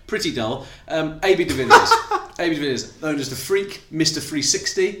pretty dull. AB de Villiers. AB de Villiers, known as the Freak, Mr.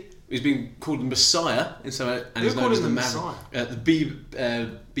 360. He's been called the Messiah, and he's known as the man. The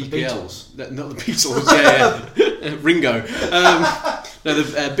BPLs. Not the Beatles, Ringo.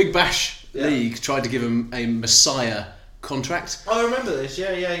 The Big Bash League tried to give him a Messiah contract. I remember this.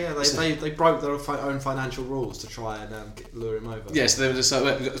 Yeah. They broke their own financial rules to try and lure him over. Yes, the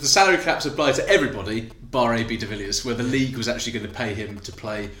salary caps apply to everybody bar AB de Villiers, where the league was actually going to pay him to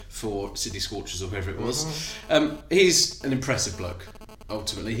play for Sydney Scorchers or whoever it was. Mm-hmm. He's an impressive bloke.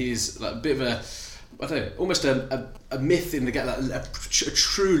 Ultimately, he's like a bit of almost a myth in the game, like a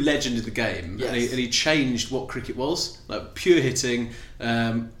true legend in the game. Yes. And he changed what cricket was, like pure hitting.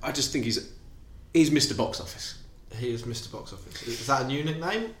 I just think he's Mr. Box Office. He is Mr. Box Office. Is that a new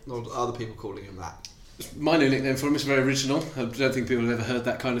nickname, or are other people calling him that? My new nickname for him is very original. I don't think people have ever heard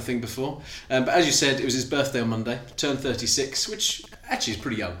that kind of thing before. But as you said, it was his birthday on Monday. Turned 36, which actually is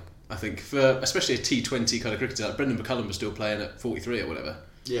pretty young, I think, for especially a T20 kind of cricketer. Like Brendan McCullum was still playing at 43 or whatever.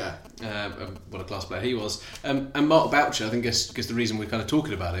 Yeah. What a class player he was. And Mark Boucher, I think, guess the reason we're kind of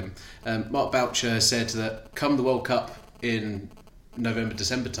talking about him. Mark Boucher said that come the World Cup in November,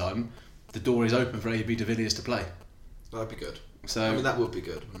 December time, the door is open for AB de Villiers to play. That'd be good. So I mean, that would be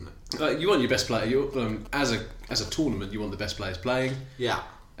good, wouldn't it? You want your best player. As a tournament, you want the best players playing. Yeah.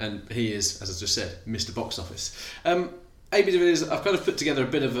 And he is, as I just said, Mr. Box Office. AB de Villiers, I've kind of put together a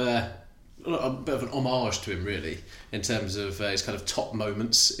bit of an homage to him, really, in terms of his kind of top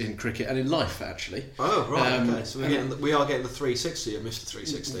moments in cricket and in life, actually. Oh, right, okay. So we are getting the 360 of Mr.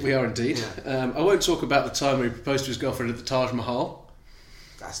 360. We are indeed. Yeah. I won't talk about the time where he proposed to his girlfriend at the Taj Mahal.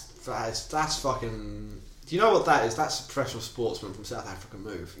 That's fucking... Do you know what that is? That's a professional sportsman from South Africa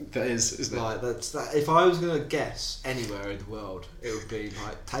move. That is, isn't it? Like, that. If I was going to guess anywhere in the world, it would be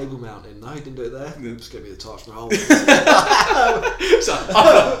like Table Mountain. No, he didn't do it there. Yeah. It's going to be the Taj Mahal. So,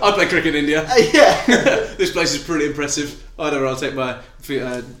 I play cricket in India. Yeah. This place is pretty impressive. I know where I'll take my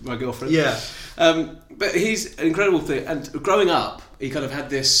girlfriend. Yeah. But he's an incredible thing. And growing up, he kind of had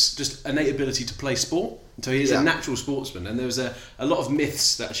this just innate ability to play sport. So he's a natural sportsman. And there was a lot of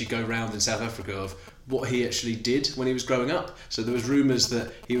myths that actually go around in South Africa of what he actually did when he was growing up. So there was rumours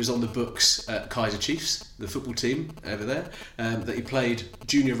that he was on the books at Kaiser Chiefs, the football team over there, that he played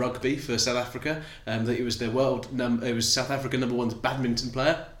junior rugby for South Africa, that he was their it was South Africa #1 badminton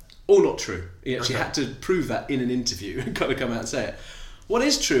player. All not true. He actually had to prove that in an interview and kind of come out and say it. What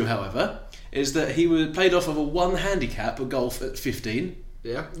is true, however, is that he played off of a 1 handicap at golf at 15.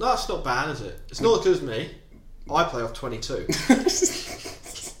 Yeah, no, that's not bad, is it? It's not as good as me. I play off 22.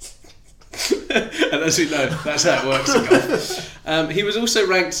 And as we know, that's how it works in golf. He was also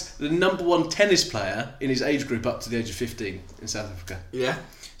ranked the number 1 tennis player in his age group up to the age of 15 in South Africa. Yeah.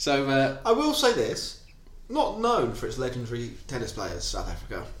 So I will say this, not known for its legendary tennis players, South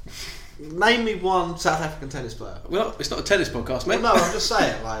Africa. Name me one South African tennis player. well, it's not a tennis podcast, mate. Well, no, I'm just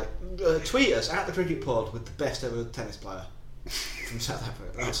saying, tweet us at the Cricket Pod with the best ever tennis player from South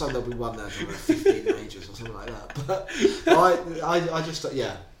Africa. Some there'll be one there for 15 majors or something like that. But I just,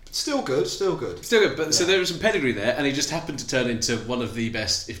 still good. But so there was some pedigree there, and he just happened to turn into one of the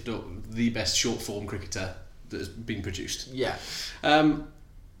best, if not the best, short form cricketer that has been produced. Yeah.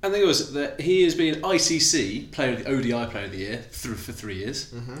 And the thing was that he has been ICC ODI Player of the Year for 3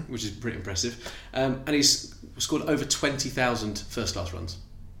 years, which is pretty impressive. And he's scored over 20,000 first-class runs.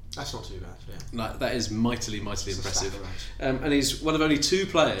 That's not too bad, yeah. Like, that is mightily impressive. A And he's one of only 2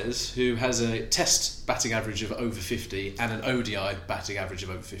 players who has a Test batting average of over 50 and an ODI batting average of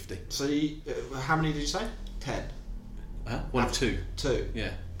over 50. So how many did you say? 10? One of 2. 2?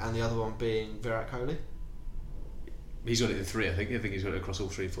 Yeah. And the other one being Virat Kohli? He's got it in 3, I think. I think he's got it across all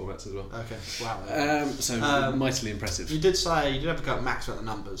 3 formats as well. Okay, wow. So mightily impressive. You did have a go at Max about the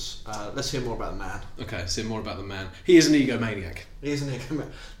numbers. Let's hear more about the man. Okay, so more about the man. He is an egomaniac. He is an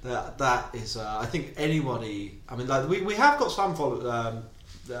egomaniac. That is, I think anybody. I mean, like we have got some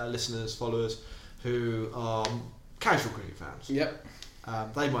listeners, followers who are casual cricket fans. Yep.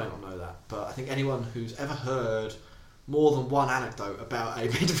 They might not know that, but I think anyone who's ever heard more than one anecdote about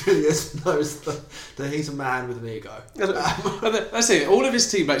AB de Villiers knows that he's a man with an ego. That's it. All of his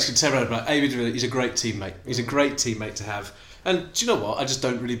teammates can turn around about AB de Villiers. He's a great teammate. He's a great teammate to have. And do you know what? I just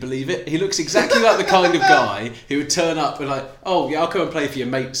don't really believe it. He looks exactly like the kind of guy who would turn up and like, oh yeah, I'll come and play for your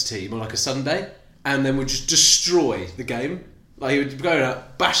mate's team on like a Sunday, and then would just destroy the game. Like he would go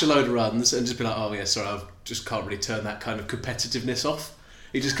out, bash a load of runs, and just be like, oh yeah, sorry, I just can't really turn that kind of competitiveness off.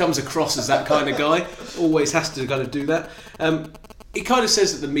 He just comes across as that kind of guy. Always has to kind of do that. He kind of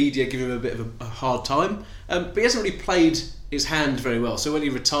says that the media give him a bit of a hard time, but he hasn't really played his hand very well. So when he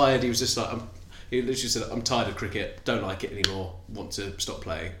retired, he was just like, he literally said, I'm tired of cricket, don't like it anymore, want to stop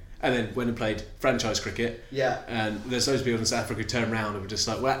playing. And then when he played franchise cricket, and there's those people in South Africa who turn around and were just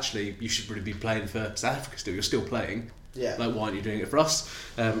like, well, actually, you should really be playing for South Africa still. You're still playing. Yeah. Like, why aren't you doing it for us?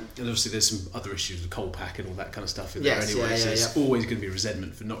 And obviously there's some other issues with coal pack and all that kind of stuff in there anyway. So there's always going to be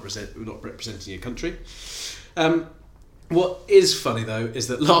resentment for not representing your country. What is funny though is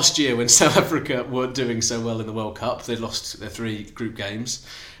that last year when South Africa weren't doing so well in the World Cup, they lost their 3 group games,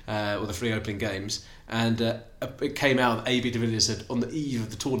 or the 3 opening games, and it came out that AB de Villiers said on the eve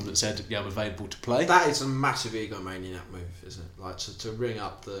of the tournament said, "Yeah, I'm available to play." That is a massive egomaniac move, isn't it? Like to ring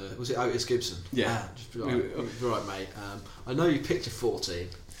up was it Otis Gibson? Yeah. Just be like, right, mate. I know you picked your 14.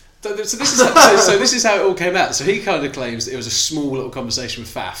 So this is how it all came out. So he kind of claims that it was a small little conversation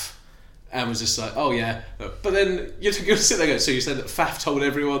with Faf, and was just like, oh yeah, but then you're going to sit there and go, so you said that Faf told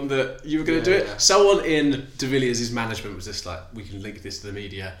everyone that you were going to do it? Yeah. Someone in de Villiers' management was just like, we can link this to the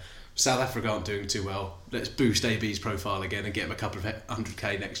media. South Africa aren't doing too well. Let's boost AB's profile again and get him a couple of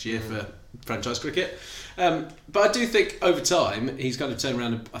 100k next year for franchise cricket. But I do think over time he's kind of turned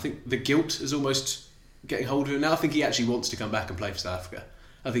around and I think the guilt is almost getting hold of him now. I think he actually wants to come back and play for South Africa.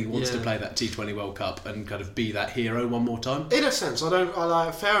 I think he wants to play that T20 World Cup and kind of be that hero one more time. In a sense,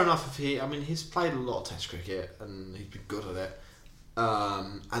 fair enough if he's played a lot of Test cricket and he's been good at it.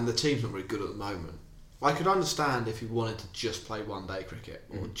 And the team's not really good at the moment. I could understand if he wanted to just play one-day cricket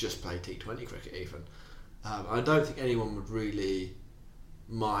or just play T20 cricket even. I don't think anyone would really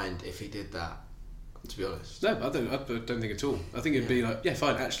mind if he did that, to be honest. No, I don't think at all. I think it'd be like, yeah,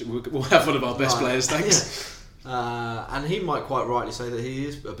 fine, actually, we'll have one of our best players, thanks. Yeah. And he might quite rightly say that he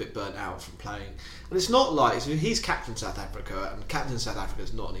is a bit burnt out from playing. And it's not like, he's captain South Africa, and captain South Africa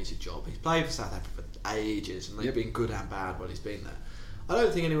is not an easy job. He's played for South Africa for ages, and they've been good and bad while he's been there. I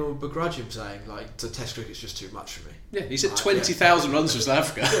don't think anyone would begrudge him saying, like, the Test cricket's just too much for me. Yeah, he's at 20,000 runs for South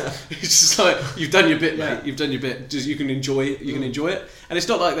Africa. Yeah. He's just like, you've done your bit, mate. You've done your bit. Just, you can enjoy it. You can enjoy it. And it's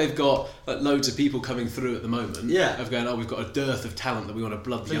not like they've got like loads of people coming through at the moment. Yeah. Of going, we've got a dearth of talent that we want to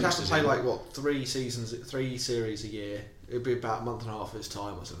blood the youngsters. He'd have to play 3 series a year. It'd be about a month and a half of his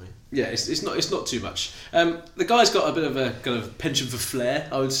time or something. Yeah, it's not too much. The guy's got a bit of a kind of penchant for flair,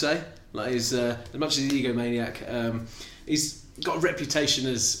 I would say. Like he's as much as he's egomaniac, he's got a reputation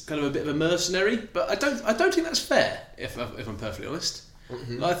as kind of a bit of a mercenary, but I don't think that's fair. If I'm perfectly honest,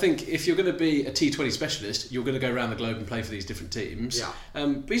 I think if you're going to be a T20 specialist, you're going to go around the globe and play for these different teams. Yeah.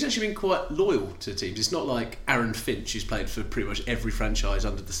 But he's actually been quite loyal to teams. It's not like Aaron Finch, who's played for pretty much every franchise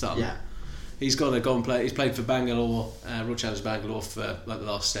under the sun. Yeah. He's gone and play. He's played for Bangalore, Royal Challengers Bangalore for like the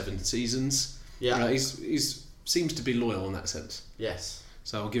last 7 seasons. Yeah. He's seems to be loyal in that sense. Yes.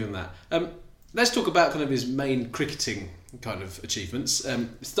 So I'll give him that. Let's talk about kind of his main cricketing kind of achievements.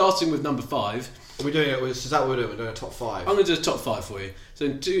 Starting with number 5. Are we doing it? Is that what we're doing? We're doing a top 5. I'm going to do a top 5 for you. So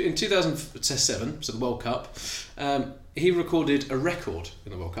in 2007, so the World Cup, he recorded a record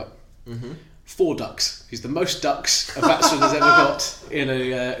in the World Cup. 4 ducks. He's the most ducks a batsman has ever got in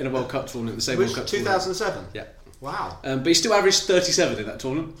a World Cup tournament. The same Which, World Cup 2007? Yeah. Wow. But he still averaged 37 in that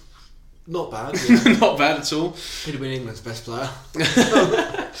tournament. Not bad. Yeah. Not bad at all. He'd have been England's best player.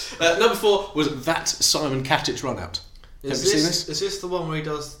 Number 4 was that Simon Katic run out. Have you seen this? Is this the one where he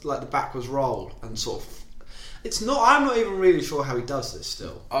does like the backwards roll and sort of? It's not. I'm not even really sure how he does this.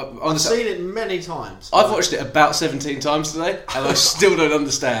 Still, I've seen it many times. I've watched it about 17 times today, and I still don't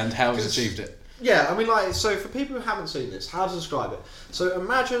understand how he's achieved it. Yeah, I mean, like, so for people who haven't seen this, how to describe it? So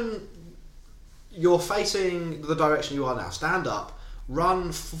imagine you're facing the direction you are now. Stand up,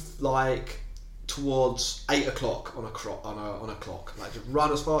 run like towards 8 o'clock on a clock. Like, just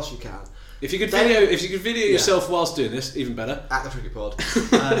run as fast as you can. If you could video yourself whilst doing this, even better. At the cricket pod.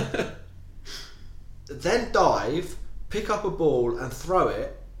 Then dive, pick up a ball and throw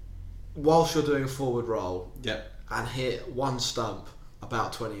it whilst you're doing a forward roll. Yeah. And hit one stump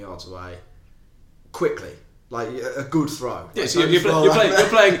about 20 yards away quickly. Like a good throw. Yeah, so you're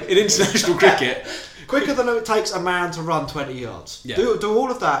playing in international cricket. Quicker than it takes a man to run 20 yards. Yeah. Do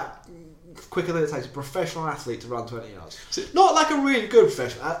all of that quicker than it takes a professional athlete to run 20 yards. Not like a really good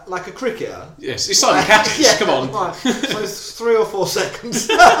professional, like a cricketer. Yes, it's Simon Katic, come on. Right. So it's 3 or 4 seconds.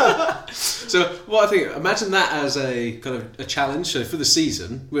 So what I think, imagine that as a kind of a challenge. So for the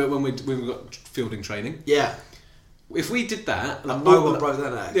season, when we got fielding training. Yeah. If we did that, and no one broke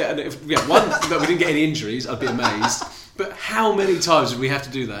their neck. Yeah, and that we didn't get any injuries, I'd be amazed. But how many times would we have to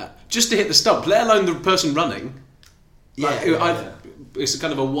do that just to hit the stump? Let alone the person running. Yeah, it's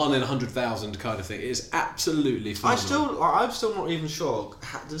kind of a 1 in 100,000 kind of thing. It is absolutely phenomenal. I'm still not even sure.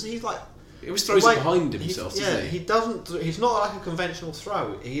 Does he like? He always throws it behind himself. Doesn't he? He doesn't. He's not like a conventional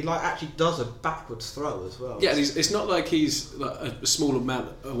throw. He like actually does a backwards throw as well. Yeah, and it's not like he's like a small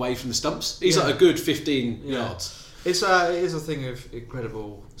amount away from the stumps. He's like a good 15 yards. It is a thing of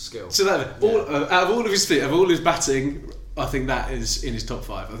incredible skill. So that out of all of his feet, of all his batting, I think that is in his top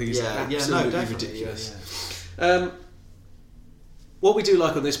 5. I think he's absolutely ridiculous. Yeah. What we do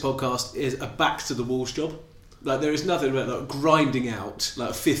like on this podcast is a back to the walls job. Like there is nothing about like grinding out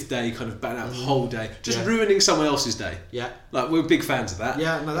like a 5th day, kind of batting out the whole day, just ruining someone else's day. Yeah, like we're big fans of that.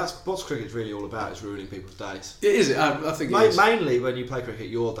 Yeah, no, that's what cricket's really all about, is ruining people's days. It is. I think it is. Mainly when you play cricket,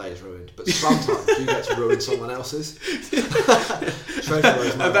 your day is ruined, but sometimes you get to ruin someone else's.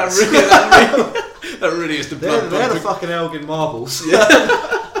 That really is the blood. They're the fucking Elgin marbles. Yeah.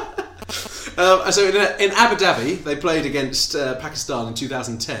 So in Abu Dhabi, they played against Pakistan in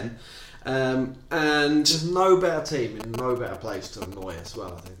 2010. And there's no better team in no better place to annoy as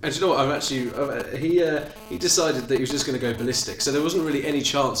well, I think. And do you know what? He decided that he was just going to go ballistic, so there wasn't really any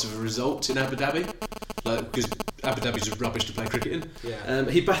chance of a result in Abu Dhabi, because Abu Dhabi's just rubbish to play cricket in. Yeah.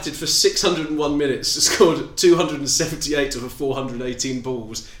 He batted for 601 minutes, scored 278 of 418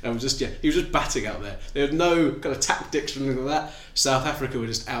 balls, and he was just batting out there. They had no kind of tactics or anything like that. South Africa were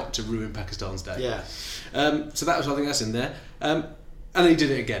just out to ruin Pakistan's day. Yeah. So I think that's in there. And then he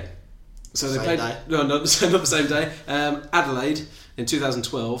did it again. So they played. Day. No, not the same day. Adelaide in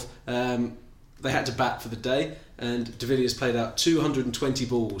 2012. They had to bat for the day, and De Villiers played out 220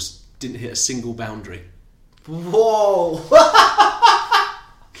 balls, didn't hit a single boundary. Whoa!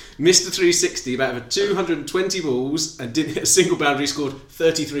 Missed the 360, batted for 220 balls, and didn't hit a single boundary. Scored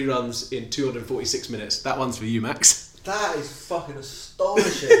 33 runs in 246 minutes. That one's for you, Max. That is fucking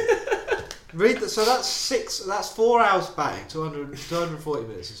astonishing. Read that. So that's 4 hours batting. 240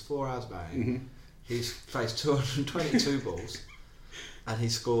 minutes is 4 hours batting. Mm-hmm. He's faced 222 balls, and he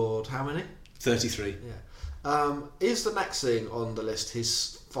scored how many? 33. Yeah. Is the next thing on the list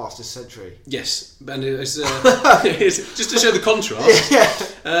his fastest century? Yes, and it's just to show the contrast.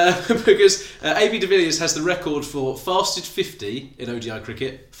 Because AB de Villiers has the record for fastest 50 in ODI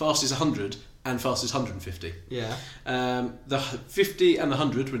cricket, fastest 100. And fastest 150. Yeah. The 50 and the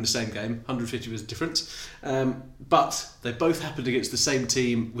 100 were in the same game. 150 was different. But they both happened against the same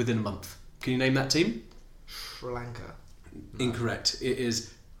team within a month. Can you name that team? Sri Lanka. No. Incorrect. It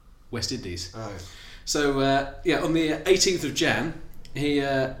is West Indies. Oh. So, on the 18th of Jan, he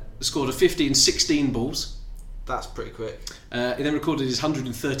scored a 50 and 16 balls. That's pretty quick. He then recorded his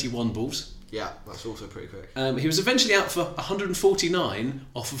 131 balls. Yeah, that's also pretty quick. He was eventually out for 149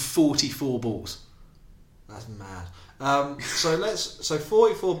 off of 44 balls. That's mad. So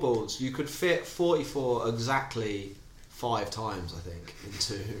 44 balls. You could fit 44 exactly 5 times, I think,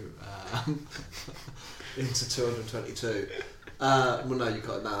 into 222. Well, no, you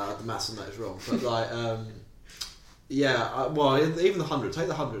can't. No, the maths on that is wrong. But like, even the 100. Take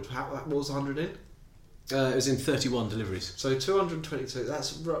the 100. What was the 100 in? It was in 31 deliveries. So 222.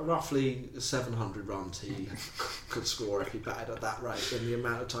 That's roughly 700 runs he could score if he batted at that rate. In the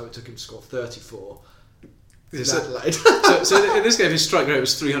amount of time it took him to score 34. So in this game, his strike rate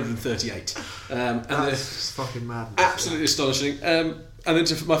was 338. And that's fucking madness. Absolutely astonishing. And then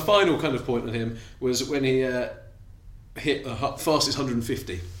my final kind of point on him was when he hit the fastest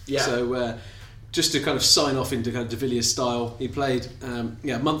 150. Yeah. So just to kind of sign off into kind of de Villiers style, he played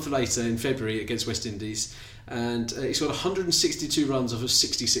a month later in February against West Indies, and he scored 162 runs off of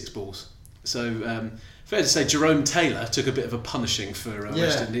 66 balls. So fair to say Jerome Taylor took a bit of a punishing for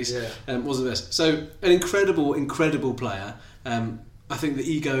West Indies. Wasn't the best. So an incredible player. I think the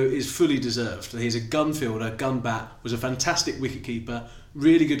ego is fully deserved. He's a gun fielder, gun bat, was a fantastic wicket keeper,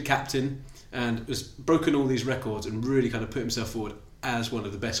 really good captain, and has broken all these records and really kind of put himself forward as one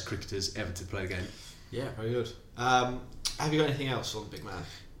of the best cricketers ever to play the game. Yeah, very good. Have you got anything else on the big man?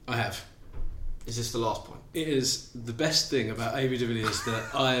 I have. Is this the last point? It is the best thing about A.B. de Villiers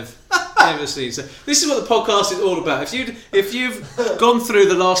that I've ever seen. So this is what the podcast is all about. If you've gone through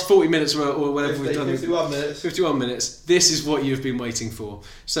the last 40 minutes or whatever we've done, 51 minutes, this is what you've been waiting for.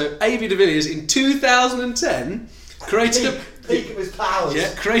 So A.B. de Villiers in 2010 created peak of his powers.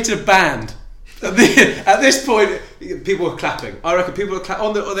 Yeah, created a band. At this point, people are clapping. I reckon people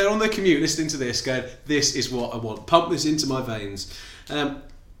are they're on their commute listening to this, going, "This is what I want. Pump this into my veins."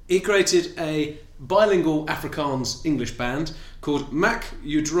 He created a bilingual Afrikaans English band called Maak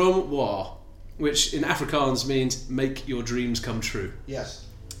Jou Droom Waar, which in Afrikaans means "make your dreams come true." Yes.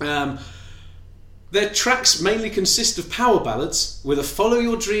 Their tracks mainly consist of power ballads with a follow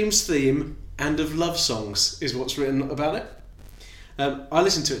your dreams theme and of love songs, is what's written about it. I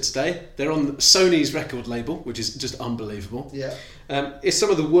listened to it today. They're on Sony's record label, which is just unbelievable. Yeah. It's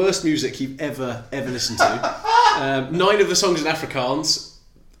some of the worst music you've ever listened to. 9 of the songs in Afrikaans.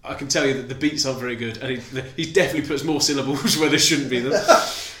 I can tell you that the beats aren't very good, and he definitely puts more syllables where there shouldn't be them.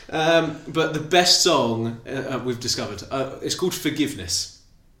 But the best song we've discovered, it's called Forgiveness.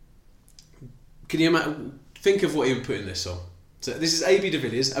 Can you think of what he would put in this song? So this is A.B. de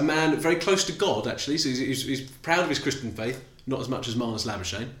Villiers, a man very close to God, actually. So he's proud of his Christian faith. Not as much as Marnus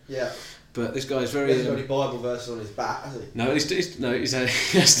Labuschagne. Yeah. But this guy's very... He hasn't got any Bible verses on his back, has he? No, he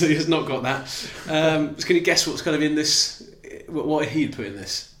has not got that. Can you guess what's kind of in this? What he'd put in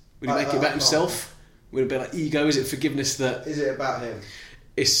this? Would he make it about himself? Would it be like ego? Is it forgiveness that... Is it about him?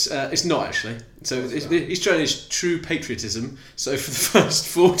 It's not, actually. So he's showing his true patriotism. So for the first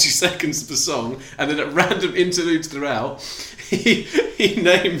 40 seconds of the song, and then at random interludes throughout, he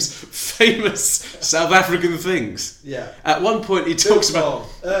names famous South African things. Yeah. At one point he talks about...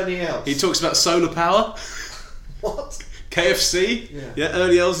 Ernie Els. He talks about solar power. What? KFC. Yeah,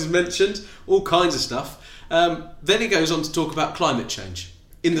 Ernie Els is mentioned. All kinds of stuff. Then he goes on to talk about climate change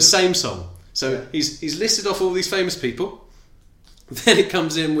in the same song. So he's listed off all these famous people. Then it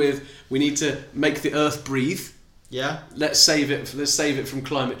comes in with, we need to make the earth breathe. Yeah. Let's save it from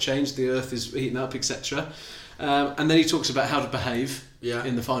climate change. The earth is heating up, etc. And then he talks about how to behave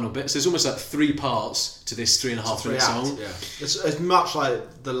in the final bit. So there's almost like 3 parts to this 3.5 minute song. Yeah. It's much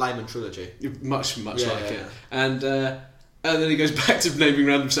like the Layman trilogy. Much like it. And then he goes back to naming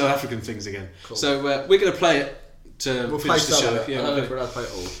random South African things again. Cool. So we're going to play it to finish the show. Yeah, we're going to play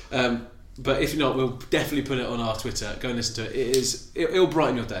it all. But if not, we'll definitely put it on our Twitter. Go and listen to it. It'll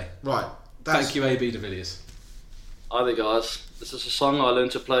brighten your day. Right. Thank you, A.B. de Villiers. Hi there, guys. This is a song I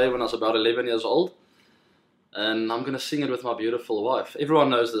learned to play when I was about 11 years old, and I'm going to sing it with my beautiful wife. Everyone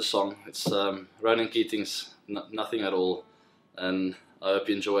knows this song. It's Ronan Keating's Nothing at All, and I hope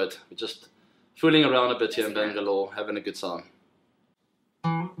you enjoy it. We're just fooling around a bit here in Bangalore, having a good time.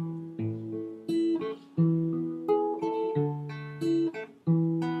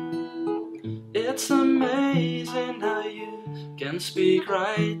 It's amazing how you can speak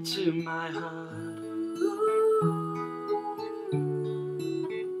right to my heart.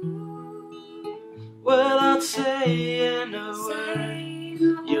 Without saying a word,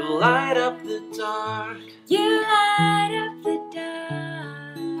 you light up the dark. You light up the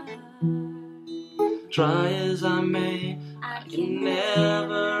dark. Try as I may, I can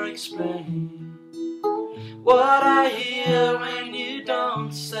never explain what I hear when you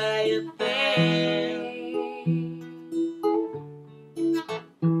don't say a thing.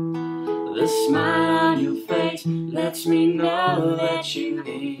 The smile on your face lets me know that you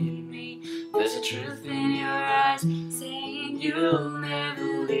need me. There's a truth in your eyes saying you'll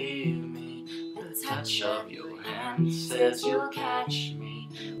never leave me. The touch of your hand and says you'll catch me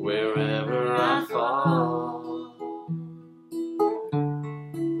wherever I fall.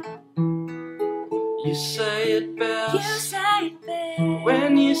 You say it best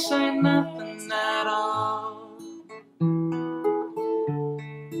when you say nothing at all.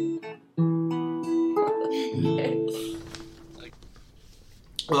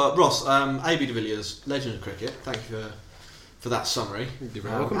 Ross, A.B. de Villiers, legend of cricket. Thank you for that summary. You're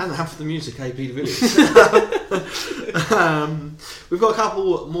very welcome. And for the music, A.B. de Villiers. We've got a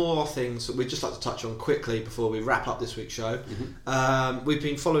couple more things that we'd just like to touch on quickly before we wrap up this week's show. We've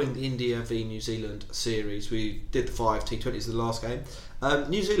been following the India v New Zealand series. We did the 5 T20s the last game.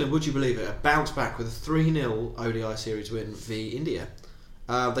 New Zealand, would you believe it, bounced back with a 3-0 ODI series win v India.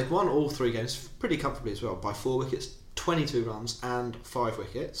 They've won all 3 games pretty comfortably as well, by 4 wickets, 22 runs and 5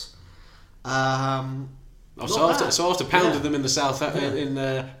 wickets. So after pounding them in the South in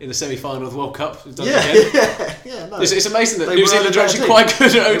the semi-final of the World Cup, No. It's amazing that New Zealand are actually quite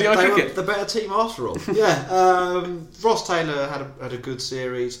good at ODI cricket. The better team after all. Ross Taylor had a good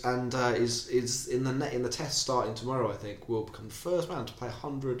series and is in the test starting tomorrow. I think will become the first man to play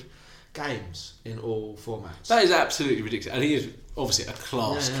 100 games in all formats. That is absolutely ridiculous, and he is obviously a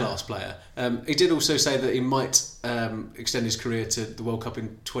class player. He did also say that he might extend his career to the World Cup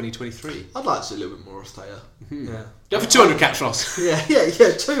in 2023. I'd like to see a little bit more of Taylor. Go for 200 caps, Ross.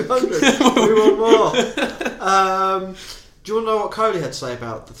 200. We want more. Do you want to know what Kohli had to say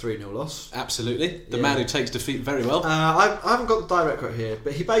about the 3-0 loss? Absolutely. The man who takes defeat very well. I haven't got the direct quote here,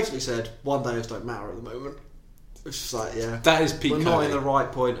 but he basically said, one days don't matter at the moment. It's just like, that is peak. We're not in the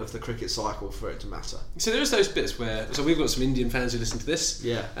right point of the cricket cycle for it to matter. So there's those bits where, so we've got some Indian fans who listen to this,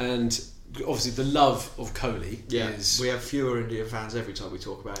 and obviously the love of Kohli is. We have fewer Indian fans every time we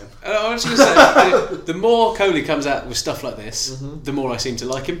talk about him. I was going to say, the more Kohli comes out with stuff like this, the more I seem to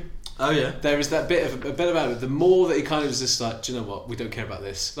like him. Oh yeah, there is that bit about it. The more that he kind of is just like, do you know what? We don't care about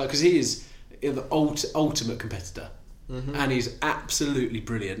this, like, because he is the ultimate competitor. And he's absolutely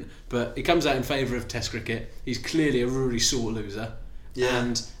brilliant, but he comes out in favour of Test cricket. He's clearly a really sore loser,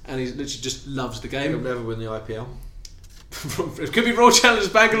 and he literally just loves the game. He'll never win the IPL. It could be Royal Challengers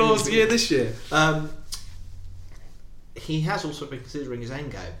Bangalore's the year this year. He has also been considering his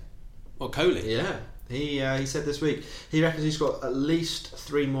end game. What, Kohli? Yeah, he said this week he reckons he's got at least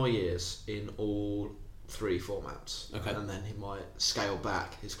 3 more years in all 3 formats. Okay, and then he might scale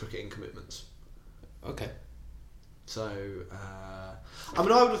back his cricketing commitments. Okay. So, I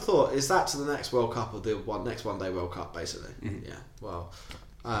would have thought, is that to the next World Cup or the next One Day World Cup, basically? Yeah, well,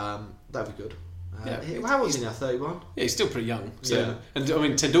 that'd be good. How old is he now, 31? Yeah, he's still pretty young. So, and I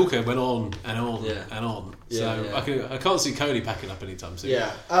mean, Tendulkar went on and on and on. So I can't see Kohli packing up anytime soon.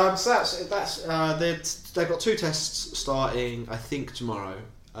 Yeah, so they've got 2 tests starting, I think, tomorrow.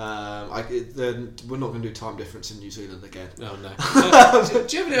 We're not going to do time difference in New Zealand again. Oh no.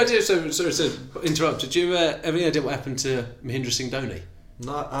 Do you have any idea? Sorry to interrupt. Did you have any idea what happened to Mahindra Singh Dhoni?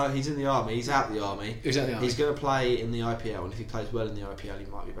 No, he's in the army. He's out the army. He's out the army. He's going to play in the IPL, and if he plays well in the IPL, he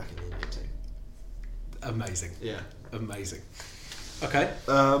might be back in the Indian team. Amazing. Yeah, amazing. Okay.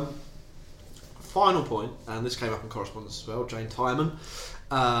 Final point, and this came up in correspondence as well. Jane Tyman,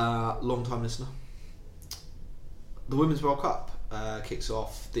 long-time listener. The Women's World Cup kicks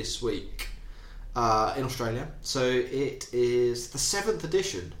off this week in Australia. So it is the 7th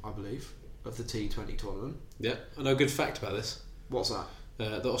edition, I believe, of the T20 tournament. Yeah, I know a good fact about this. What's that?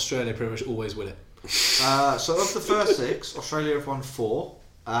 That Australia pretty much always win it. So of the first 6, Australia have won 4.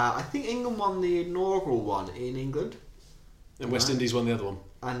 I think England won the inaugural one in England. And West Indies won the other one.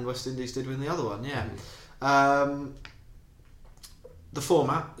 And West Indies did win the other one, yeah. The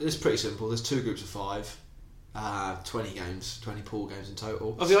format is pretty simple. There's 2 groups of 5. 20 games, 20 pool games in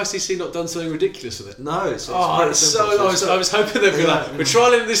total. Have the ICC not done something ridiculous with it? No, it's so I was hoping they'd be like, we're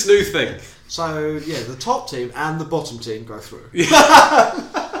trialling this new thing. So the top team and the bottom team go through. And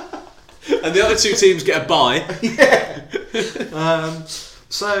the other 2 teams get a bye.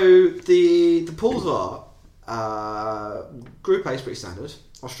 So the pools are Group A is pretty standard.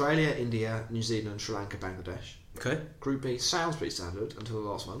 Australia, India, New Zealand, Sri Lanka, Bangladesh. Okay. Group B sounds pretty standard until the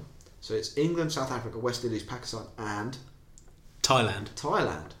last one. So it's England, South Africa, West Indies, Pakistan and Thailand.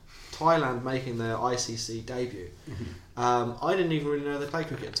 Thailand making their ICC debut. I didn't even really know they play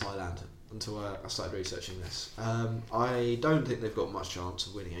cricket in Thailand until I started researching this. I don't think they've got much chance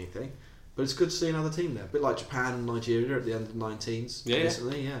of winning anything, but it's good to see another team there. A bit like Japan and Nigeria at the end of the 19s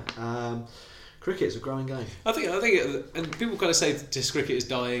recently. cricket is a growing game. I think, and people kind of say Test cricket is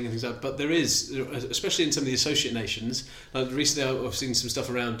dying and things like that, but there is, especially in some of the associate nations. Like recently, I've seen some stuff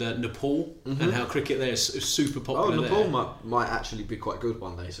around Nepal and how cricket there is super popular. Nepal might actually be quite good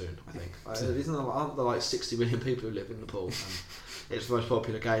one day soon. I think aren't there like 60 million people who live in Nepal? And it's the most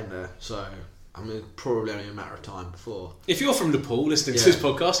popular game there, so. I mean, probably only a matter of time before. If you're from Nepal listening to this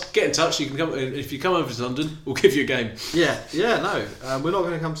podcast, get in touch. You can come. If you come over to London, we'll give you a game. Yeah, no, we're not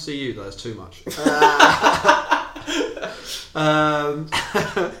going to come to see you. Though, it's too much.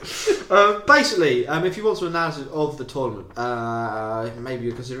 Basically, if you want some analysis of the tournament, maybe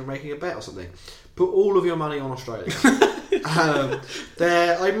you're considering making a bet or something. Put all of your money on Australia.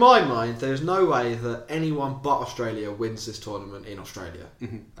 In my mind, there's no way that anyone but Australia wins this tournament in Australia.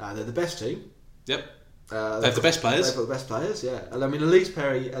 Mm-hmm. They're the best team. Yep. They have the best players. They've got the best players, yeah. I mean, Elise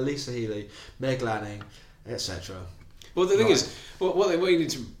Perry, Elisa Healy, Meg Lanning, etc. Well, the thing is, what you need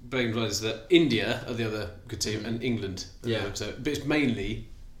to bear in mind is that India are the other good team, and England. But it's mainly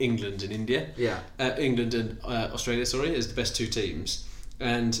England and India. Yeah. England and Australia, is the best two teams,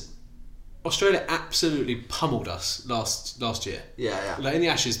 and Australia absolutely pummeled us last year. Yeah. Like in the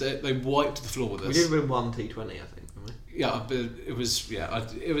Ashes, they wiped the floor with us. We did win one T20, I think. Yeah, but it was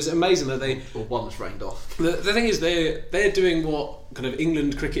amazing that they. Or one was rained off. The thing is, they're doing what kind of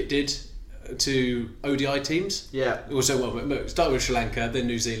England cricket did to ODI teams. Yeah. Also, started with Sri Lanka, then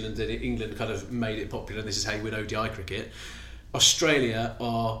New Zealand, then England kind of made it popular. And this is how you win ODI cricket. Australia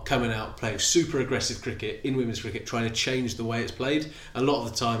are coming out playing super aggressive cricket in women's cricket, trying to change the way it's played. A lot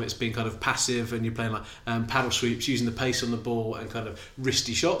of the time it's been kind of passive and you're playing like paddle sweeps, using the pace on the ball and kind of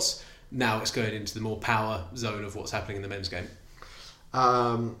wristy shots. Now it's going into the more power zone of what's happening in the men's game.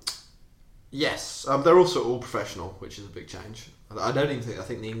 Yes, they're also all professional, which is a big change. I think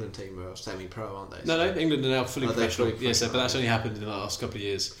the England team are semi-pro, aren't they? No, England are now fully professional. Yes, but that's only happened in the last couple of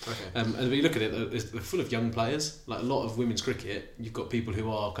years. Okay. And when you look at it, they're full of young players. Like a lot of women's cricket, you've got people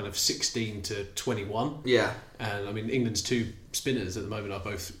who are kind of 16 to 21. Yeah. And I mean, England's two spinners at the moment are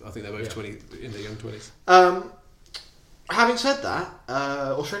both. I think they're both 20 in their young 20s. Having said that,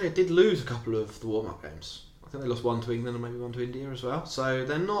 Australia did lose a couple of the warm-up games. I think they lost one to England and maybe one to India as well. So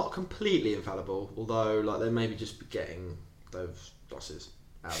they're not completely infallible, although like they maybe just be getting those losses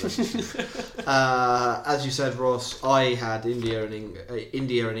out of them. As you said, Ross, I had India and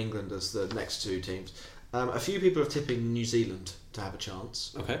England as the next two teams. A few people are tipping New Zealand to have a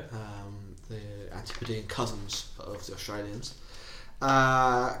chance. Okay. The Antipodean cousins of the Australians.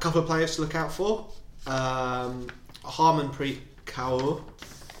 A couple of players to look out for. Harmanpreet Kaur,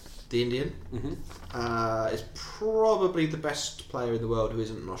 the Indian, is probably the best player in the world who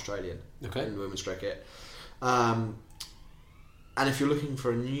isn't an Australian in women's cricket. And if you're looking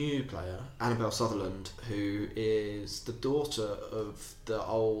for a new player, Annabelle Sutherland, who is the daughter of the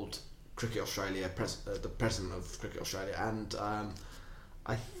old Cricket Australia, the president of Cricket Australia, and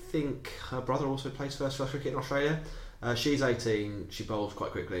I think her brother also plays first class cricket in Australia. She's 18, she bowls quite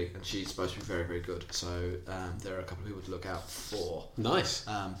quickly, and she's supposed to be very, very good. So there are a couple of people to look out for. Nice.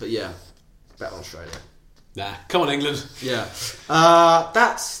 But yeah, bet on Australia. Nah, come on England. Yeah.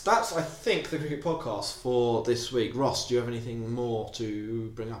 That's I think the cricket podcast for this week. Ross, do you have anything more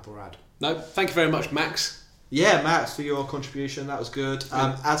to bring up or add? No, thank you very much, Max. Yeah, Max, for your contribution. That was good.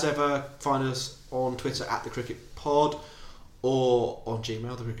 As ever, find us on Twitter at @thecricketpod. Or on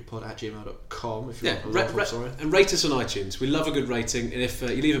Gmail, thecricketpod@gmail.com if you want and rate us on iTunes. We love a good rating, and if you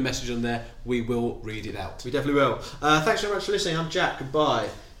leave a message on there, we will read it out. We definitely will. Thanks very much for listening. I'm Jack. Goodbye.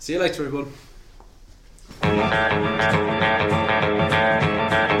 See you later, everyone. The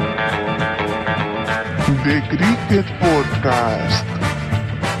Cricket Podcast.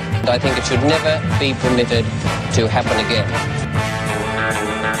 I think it should never be permitted to happen again.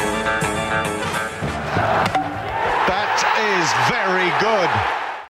 Very good.